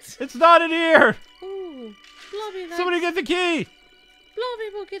it? It's not in here! Ooh, Blobby, Somebody get the key! Blobby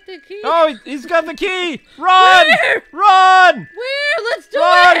will get the key. Oh, he's got the key! Run! Where? Run! Where? Let's do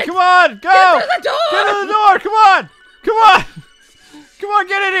Run! it! Come on! Go! Get to the door! Get to the door! Come on! Come on! Come on,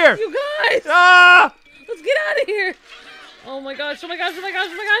 get in here! You guys! Ah! Let's get out of here! Oh my gosh, oh my gosh, oh my gosh,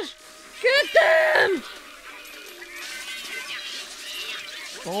 oh my gosh! Get them!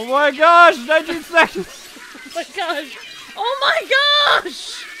 Oh my gosh! 19 seconds! Oh my gosh! Oh my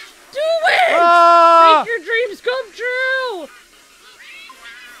gosh! Do it! Ah! Make your dreams come true!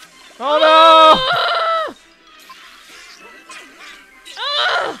 Oh no! Ah!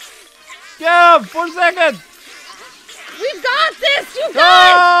 Ah! Get him! 4 seconds! We've got this, you No!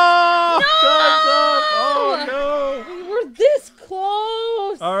 guys! Time's up! Oh no! We were this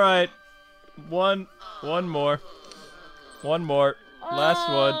close! Alright. One more. One more. Last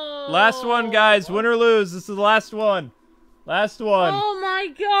one. Last one, guys. Win or lose. This is the last one. Last one. Oh my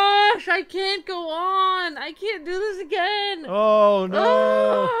gosh! I can't go on! I can't do this again! Oh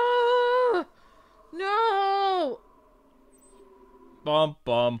no! Ah! No! Bum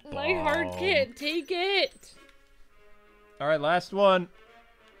bum bum. My heart can't take it! Alright, last one.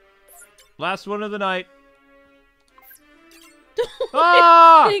 Last one of the night.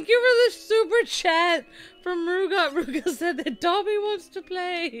 Ah! Thank you for the super chat from Ruga. Ruga said that Dobby wants to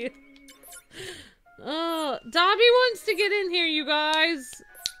play. Dobby wants to get in here, you guys.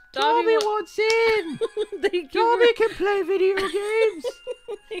 Dobby wants in! Thank you. Dobby can play video games!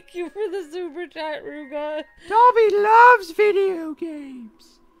 Thank you for the super chat, Ruga. Dobby loves video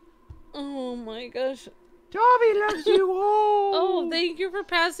games! Oh my gosh. Dobby loves you all! Oh, thank you for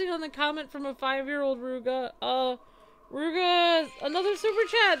passing on the comment from a 5-year-old Ruga. Ruga, another super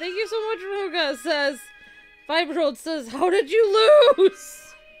chat. Thank you so much, Ruga. Says, 5-year-old says, how did you lose?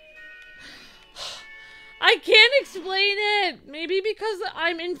 I can't explain it. Maybe because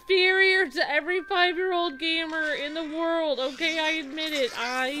I'm inferior to every 5-year-old gamer in the world. Okay, I admit it.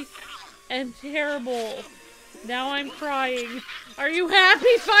 I am terrible. Now I'm crying. Are you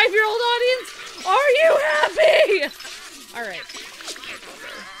happy, 5-year-old audience? Are you happy? All right.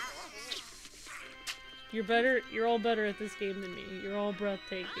 You're better. You're all better at this game than me. You're all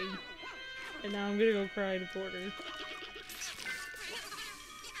breathtaking. And now I'm gonna go cry to Porter.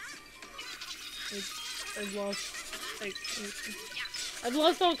 I've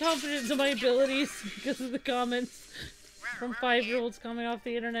lost all confidence in my abilities because of the comments from 5-year-olds coming off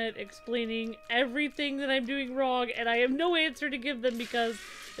the internet explaining everything that I'm doing wrong, and I have no answer to give them because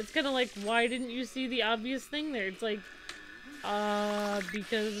it's kind of like, why didn't you see the obvious thing there? It's like,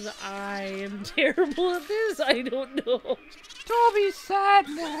 because I am terrible at this. I don't know. Dobby's sad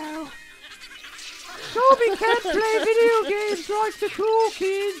now. Dobby can't play video games like the cool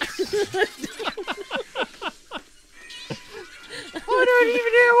kids. I don't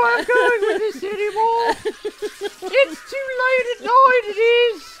even know where I'm going with this anymore. It's too late at night, it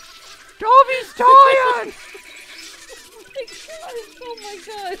is. Dobby's tired. Oh my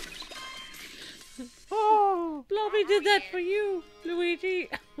god. Oh. Blobby did that for you, Luigi.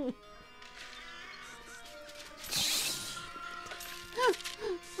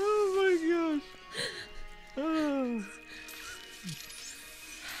 Oh my gosh. Oh.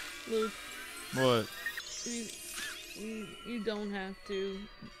 Luke. What? You don't have to.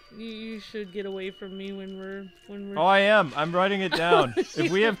 You should get away from me when we're. Oh, I am. I'm writing it down. If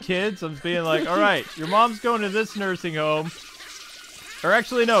we have kids, I'm being like, all right, your mom's going to this nursing home. Or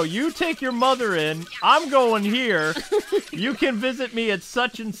actually, no, you take your mother in. I'm going here. You can visit me at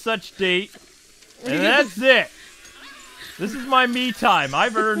such and such date. And that's it. This is my me time.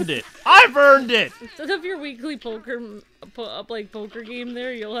 I've earned it. I've earned it. Instead of your weekly poker game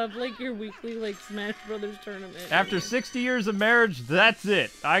there, you'll have like your weekly like Smash Brothers tournament. After 60 years of marriage, that's it.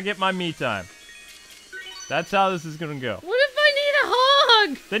 I get my me time. That's how this is gonna go. What if I need a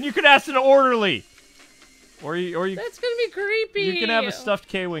hug? Then you could ask an orderly. Or you. That's gonna be creepy. You can have a stuffed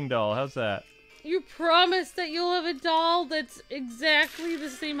Kwing doll. How's that? You promise that you'll have a doll that's exactly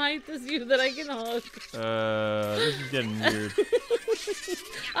the same height as you that I can hug. This is getting weird.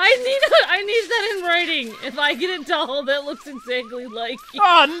 I need that in writing. If I get a doll that looks exactly like you.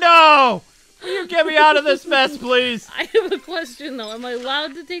 Oh no! Will you get me out of this mess, please? I have a question though. Am I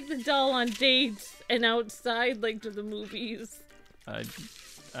allowed to take the doll on dates and outside, like to the movies? I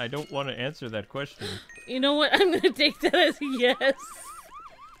don't want to answer that question. You know what? I'm gonna take that as a yes.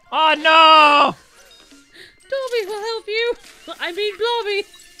 Oh no! Dobby will help you. I mean, Blobby.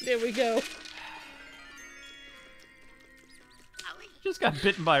 There we go. Just got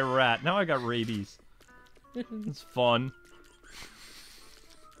bitten by a rat. Now I got rabies. It's fun.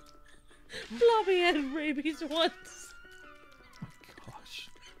 Blobby had rabies once. Oh my gosh.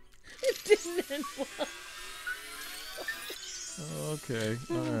 It didn't end well. Okay.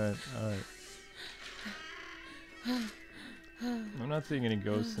 Alright. I'm not seeing any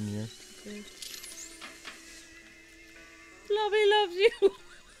ghosts in here. Okay. Blobby loves you.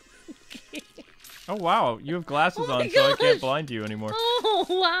 Okay. Oh wow, you have glasses Oh my on, so I can't gosh. blind you anymore. Oh,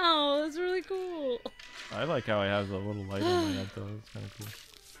 wow. That's really cool. I like how I have the little light on my head, though. It's kind of cool.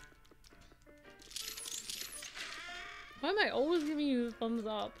 Why am I always giving you the thumbs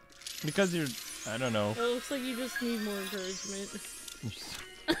up? Because you're, I don't know. It looks like you just need more encouragement.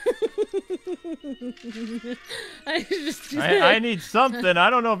 I need something. I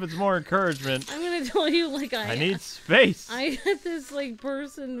don't know if it's more encouragement. I'm gonna tell you, like, I need space. I had this, like,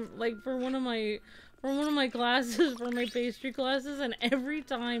 person, like, for one of my classes, for my pastry classes, and every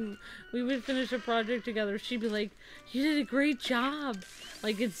time we would finish a project together, she'd be like, "You did a great job."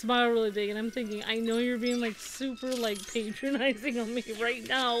 Like, it'd smile really big, and I'm thinking, I know you're being, like, super, like, patronizing on me right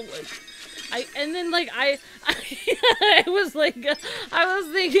now. Like, I was like, I was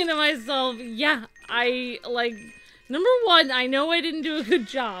thinking to myself, yeah, number one, I know I didn't do a good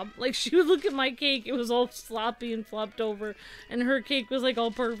job. Like, she would look at my cake, it was all sloppy and flopped over, and her cake was, like, all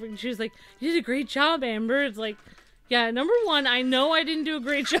perfect. She was like, "You did a great job, Amber." It's like, yeah, number one, I know I didn't do a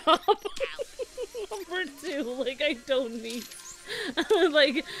great job. Number two, like, I don't need,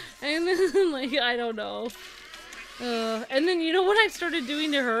 like, and then, like, I don't know. And then, you know what I started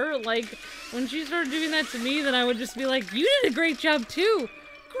doing to her? Like, when she started doing that to me, then I would just be like, "You did a great job, too.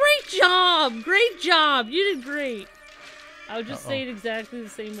 Great job! Great job! You did great." I would just say it exactly the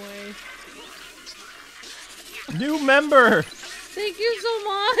same way. New member! Thank you so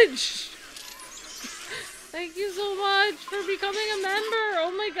much! Thank you so much for becoming a member!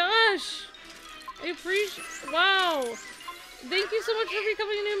 Oh my gosh! I appreciate... Wow! Thank you so much for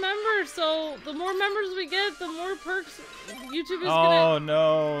becoming a new member. So, the more members we get, the more perks YouTube is gonna... Oh,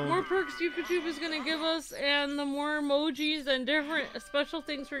 no. More perks YouTube is gonna give us, and the more emojis and different special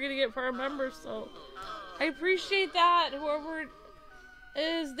things we're gonna get for our members, so... I appreciate that, whoever it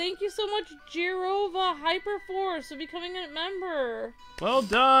is. Thank you so much, Jirova Hyperforce, for becoming a member. Well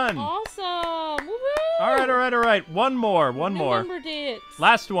done. Awesome. Woohoo! Alright. One more. New member dates.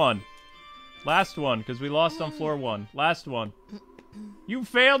 Last one, because we lost on floor 1. Last one. You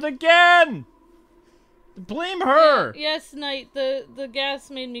failed again! Blame her! Yes, Knight. The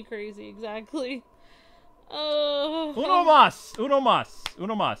gas made me crazy. Exactly. Uno mas.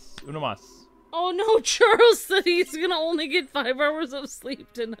 Oh no, Charles said he's gonna only get 5 hours of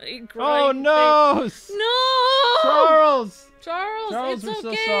sleep tonight. Oh no! No! Charles, it's we're okay.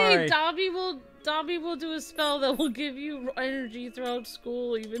 so sorry. Dobby will do a spell that will give you energy throughout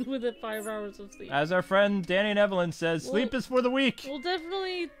school, even with the 5 hours of sleep. As our friend Danny and Evelyn says, sleep is for the weak. We'll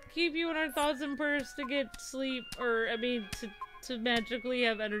definitely keep you in our thoughts and prayers to get sleep, or I mean, to magically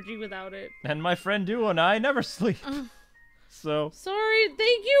have energy without it. And my friend Duo and I never sleep. So sorry.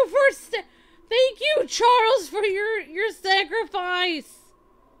 Thank you, Charles, for your sacrifice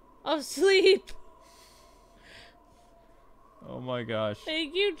of sleep. oh my gosh.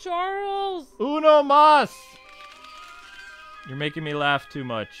 Thank you, Charles. Uno mas! You're making me laugh too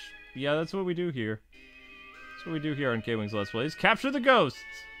much. Yeah, that's what we do here. That's what we do here on Kwings Let's Plays. Capture the ghosts,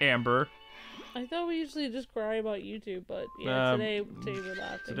 Amber. I thought we usually just cry about YouTube, but yeah, today we're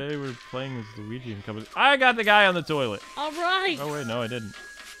laughing. Today we're playing as Luigi and company. I got the guy on the toilet. All right. Oh wait, no, I didn't.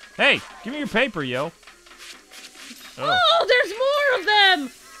 Hey, give me your paper, yo. Oh, there's more of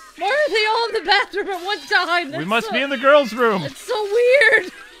them! Why are they all in the bathroom at one time? We must be in the girls' room. It's so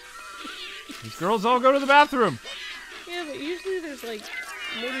weird. These girls all go to the bathroom. Yeah, but usually there's like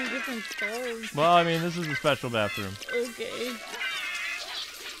many different stalls. Well, I mean, this is a special bathroom. Okay.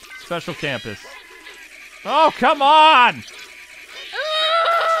 Special campus. Oh, come on!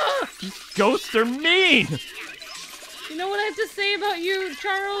 Ah! These ghosts are mean! You know what I have to say about you,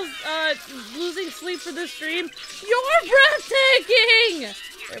 Charles, losing sleep for this stream? You're breathtaking!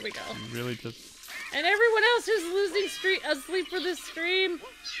 There we go. You really just... And everyone else who's losing sleep for this stream,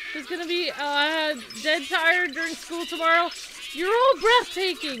 who's gonna be dead tired during school tomorrow, you're all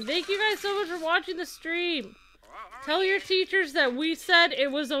breathtaking! Thank you guys so much for watching the stream. Tell your teachers that we said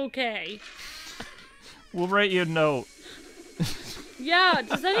it was okay. We'll write you a note. Yeah,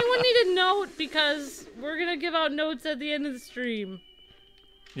 does anyone need a note? Because we're gonna give out notes at the end of the stream.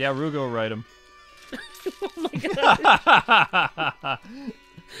 Yeah, Rugo will write them. Oh my god.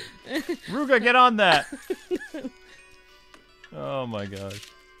 Ruga, get on that. Oh my gosh.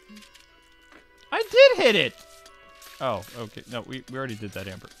 I did hit it! Oh, okay. No, we already did that,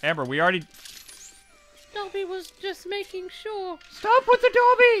 Amber. Amber, we already... Dobby was just making sure. Stop with the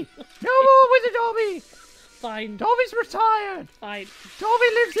Dobby! No more with the Dobby! Fine. Dobby's retired! Fine. Dobby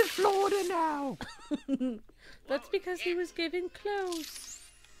lives in Florida now! That's because he was given clothes.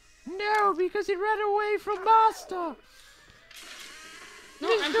 No, because he ran away from Master! No,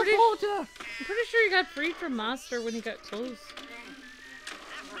 Mr. I'm pretty Porter! sure he got freed from Master when he got clothes.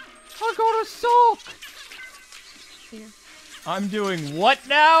 I got a sock! Here. I'm doing what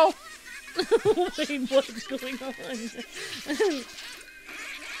now? Wait, what's going on?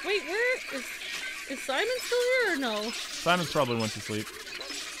 Wait, where is Simon still here or no? Simon's probably went to sleep.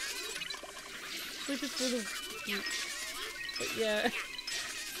 Sleep is for the... But yeah.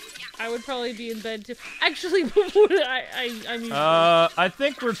 I would probably be in bed too. Actually, I'm usually... I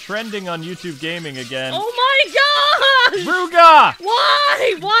think we're trending on YouTube Gaming again. Oh my gosh! Ruga!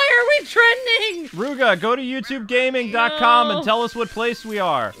 Why? Why are we trending? Ruga, go to YouTubeGaming.com No. and tell us what place we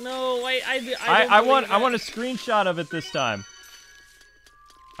are. No, I I want a screenshot of it this time.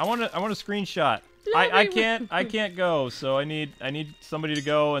 I want a screenshot. I can't go, so I need somebody to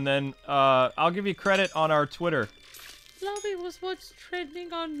go, and then I'll give you credit on our Twitter. Lobby was what's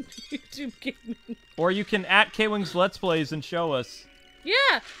trending on YouTube Gaming. Or you can at KwingsLetsPlays and show us.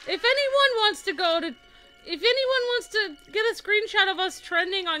 Yeah, if anyone wants to get a screenshot of us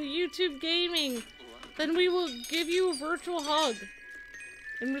trending on YouTube Gaming, then we will give you a virtual hug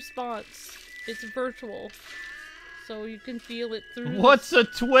in response. It's virtual, so you can feel it through. What's a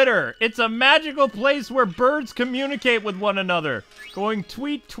Twitter? It's a magical place where birds communicate with one another. Going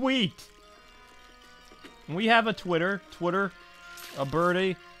tweet, tweet. We have a Twitter, a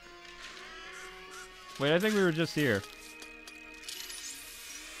birdie. Wait, I think we were just here.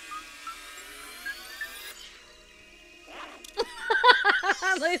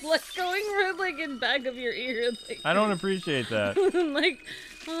 like going right like in back of your ear. Like, I don't appreciate that. like,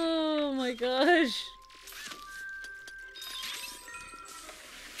 oh my gosh.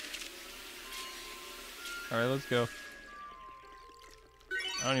 Alright, let's go.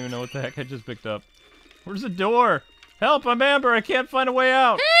 I don't even know what the heck I just picked up. Where's the door? Help, I'm Amber, I can't find a way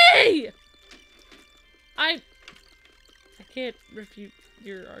out. Hey! I can't refute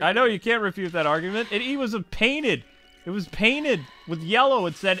your argument. I know you can't refute that argument. It was painted. It was painted with yellow.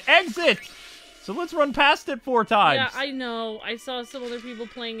 It said exit. So let's run past it 4 times. Yeah, I know. I saw some other people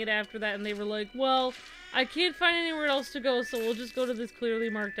playing it after that, and they were like, well, I can't find anywhere else to go, so we'll just go to this clearly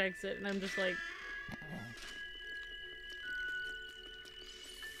marked exit. And I'm just like...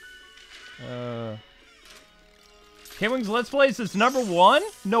 Kwings Let's Plays is #1?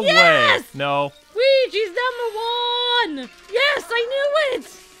 No Yes! way. No. Ouija's #1! Yes, I knew it!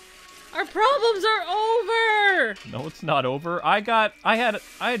 Our problems are over! No, it's not over. I had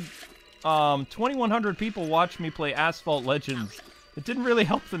 2,100 people watch me play Asphalt Legends. It didn't really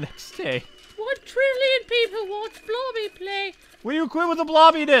help the next day. 1 trillion people watch Blobby play. Will you quit with the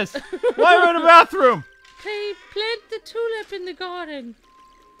blobbiness? Why are we in the bathroom? Plant the tulip in the garden.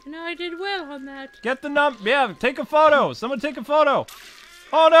 And I did well on that. Get the yeah, take a photo. Someone take a photo.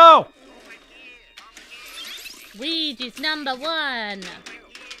 Oh no! Ouija's #1.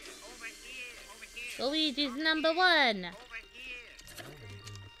 Ouija's #1.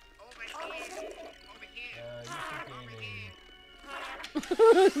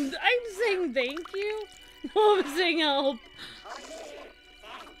 I'm saying thank you. No, I'm saying help.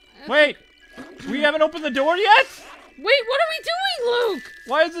 Wait, we haven't opened the door yet? Wait, what are we doing, Luke?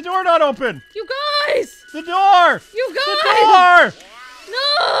 Why is the door not open? You guys! The door! You The guys! door!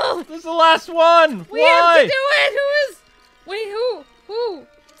 No! This is the last one! We Why? have to do it! Who is... Wait, who? Who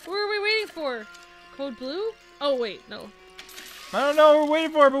are we waiting for? Code Blue? Oh, wait, no. I don't know what we're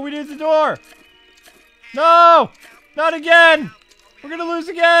waiting for, but we need the door. No! Not again! We're gonna lose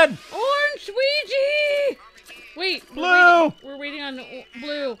again! Orange Ouija! Wait, Blue! We're waiting on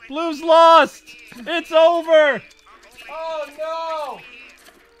Blue. Blue's lost! It's over! Oh no!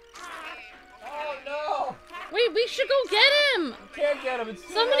 Oh no! Wait, we should go get him! Can't get him, it's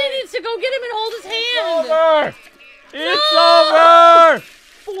too Somebody late. needs to go get him and hold his It's hand! over! It's over!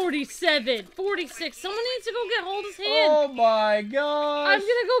 47, 46. Someone needs to go hold his hand. Oh my gosh! I'm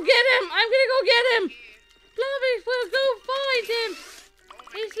gonna go get him. I'm gonna go get him. Blobby will go find him.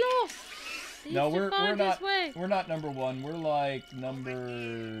 He's lost. He No, needs to we're find not. his way. We're not #1. We're like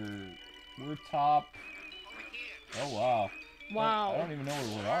We're top. Oh wow. Wow. I don't even know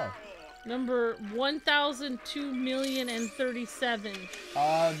where we are. Number 1,002,037.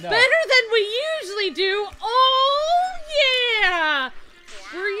 No. Better than we usually do. Oh yeah.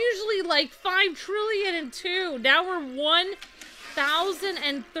 We're usually like 5 trillion and 2. Now we're 1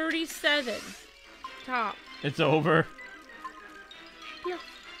 1,037. Top. It's over. Yeah.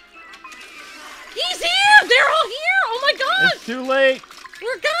 He's here! They're all here! Oh my god! It's too late. We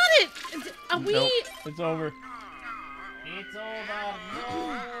got it! We... Nope, it's over. It's over.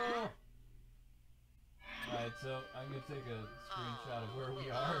 No. Alright, so I'm gonna take a screenshot of where we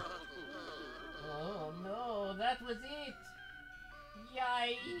are. Oh no, that was it!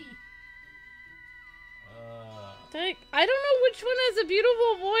 Yay! I don't know which one has a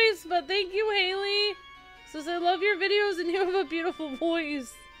beautiful voice, but thank you, Haley. Says, I love your videos and you have a beautiful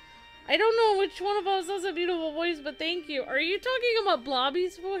voice. I don't know which one of us has a beautiful voice, but thank you. Are you talking about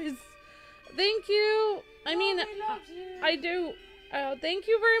Blobby's voice? Thank you. I mean, I do. Thank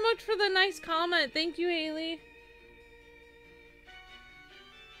you very much for the nice comment. Thank you, Haley.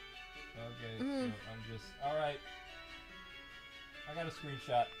 Okay, so I'm just... Alright. I got a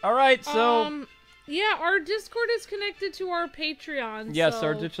screenshot. Alright, so... yeah, our Discord is connected to our Patreon. Yes, so...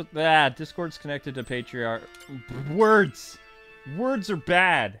 our Discord's connected to Patreon. Words! Words are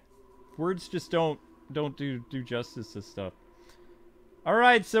bad. Words just don't do justice to stuff.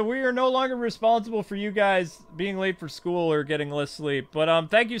 Alright, so we are no longer responsible for you guys being late for school or getting less sleep. But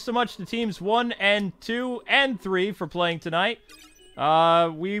thank you so much to teams 1 and 2 and 3 for playing tonight.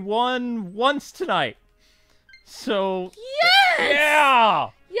 We won once tonight. So... Yes! Yeah!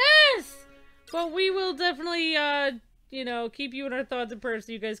 Yes! But we will definitely, you know, keep you in our thoughts and prayers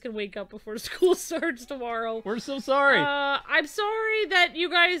so you guys can wake up before school starts tomorrow. We're so sorry. I'm sorry that you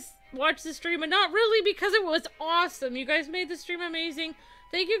guys watched the stream, and not really because it was awesome. You guys made the stream amazing.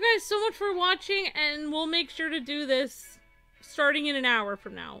 Thank you guys so much for watching, and we'll make sure to do this starting in an hour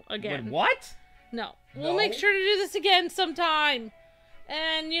from now again. Wait, what? No. We'll make sure to do this again sometime.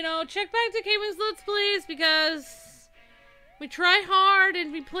 And, you know, check back to KwingsLetsPlays because we try hard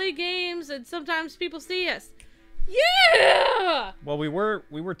and we play games and sometimes people see us. Yeah! Well, we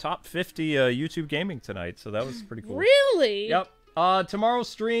were top 50 YouTube gaming tonight, so that was pretty cool. Really? Yep. Tomorrow's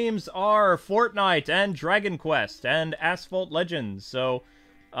streams are Fortnite and Dragon Quest and Asphalt Legends. So,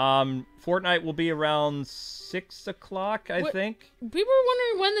 Fortnite will be around 6 o'clock, I think. People are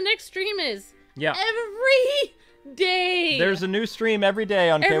wondering when the next stream is. Yeah. Every day. There's a new stream every day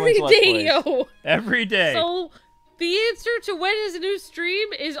on Every KwingsLetsPlays. day, yo. Every day. So, the answer to when is a new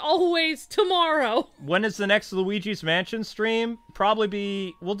stream is always tomorrow. When is the next Luigi's Mansion stream? Probably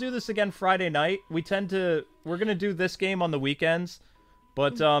be... We'll do this again Friday night. We're going to do this game on the weekends.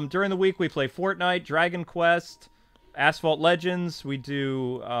 But during the week, we play Fortnite, Dragon Quest, Asphalt Legends. We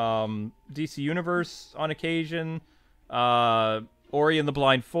do DC Universe on occasion. Ori and the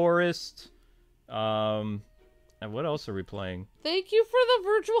Blind Forest. And what else are we playing? Thank you for the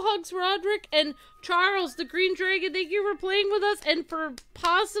virtual hugs, Roderick. And Charles, the Green Dragon, thank you for playing with us and for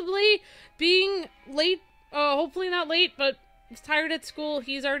possibly being late. Hopefully not late, but he's tired at school.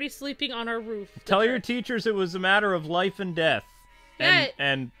 He's already sleeping on our roof. Tell your teachers it was a matter of life and death.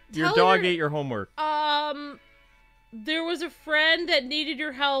 And your dog ate your homework. There was a friend that needed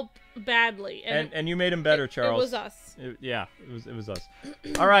your help badly. And you made him better, Charles. It was us. It was us.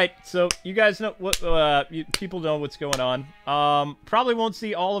 All right, so you guys know what people know what's going on. Probably won't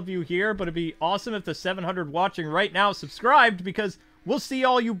see all of you here, but it'd be awesome if the 700 watching right now subscribed because we'll see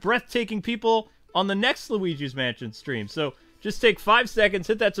all you breathtaking people on the next Luigi's Mansion stream. So just take 5 seconds,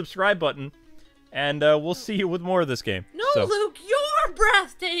 hit that subscribe button, and we'll see you with more of this game. No, Luke, you're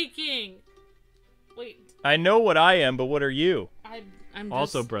breathtaking. Wait. I know what I am, but what are you? I'm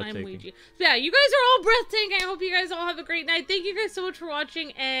also breathtaking. I'm Luigi. Yeah, you guys are all breathtaking. I hope you guys all have a great night. Thank you guys so much for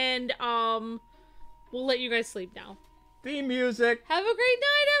watching, and we'll let you guys sleep now. Theme music. Have a great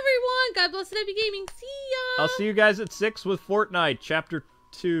night, everyone. God bless and happy gaming. See ya. I'll see you guys at 6 with Fortnite Chapter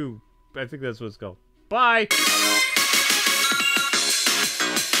 2. I think that's what it's called. Bye.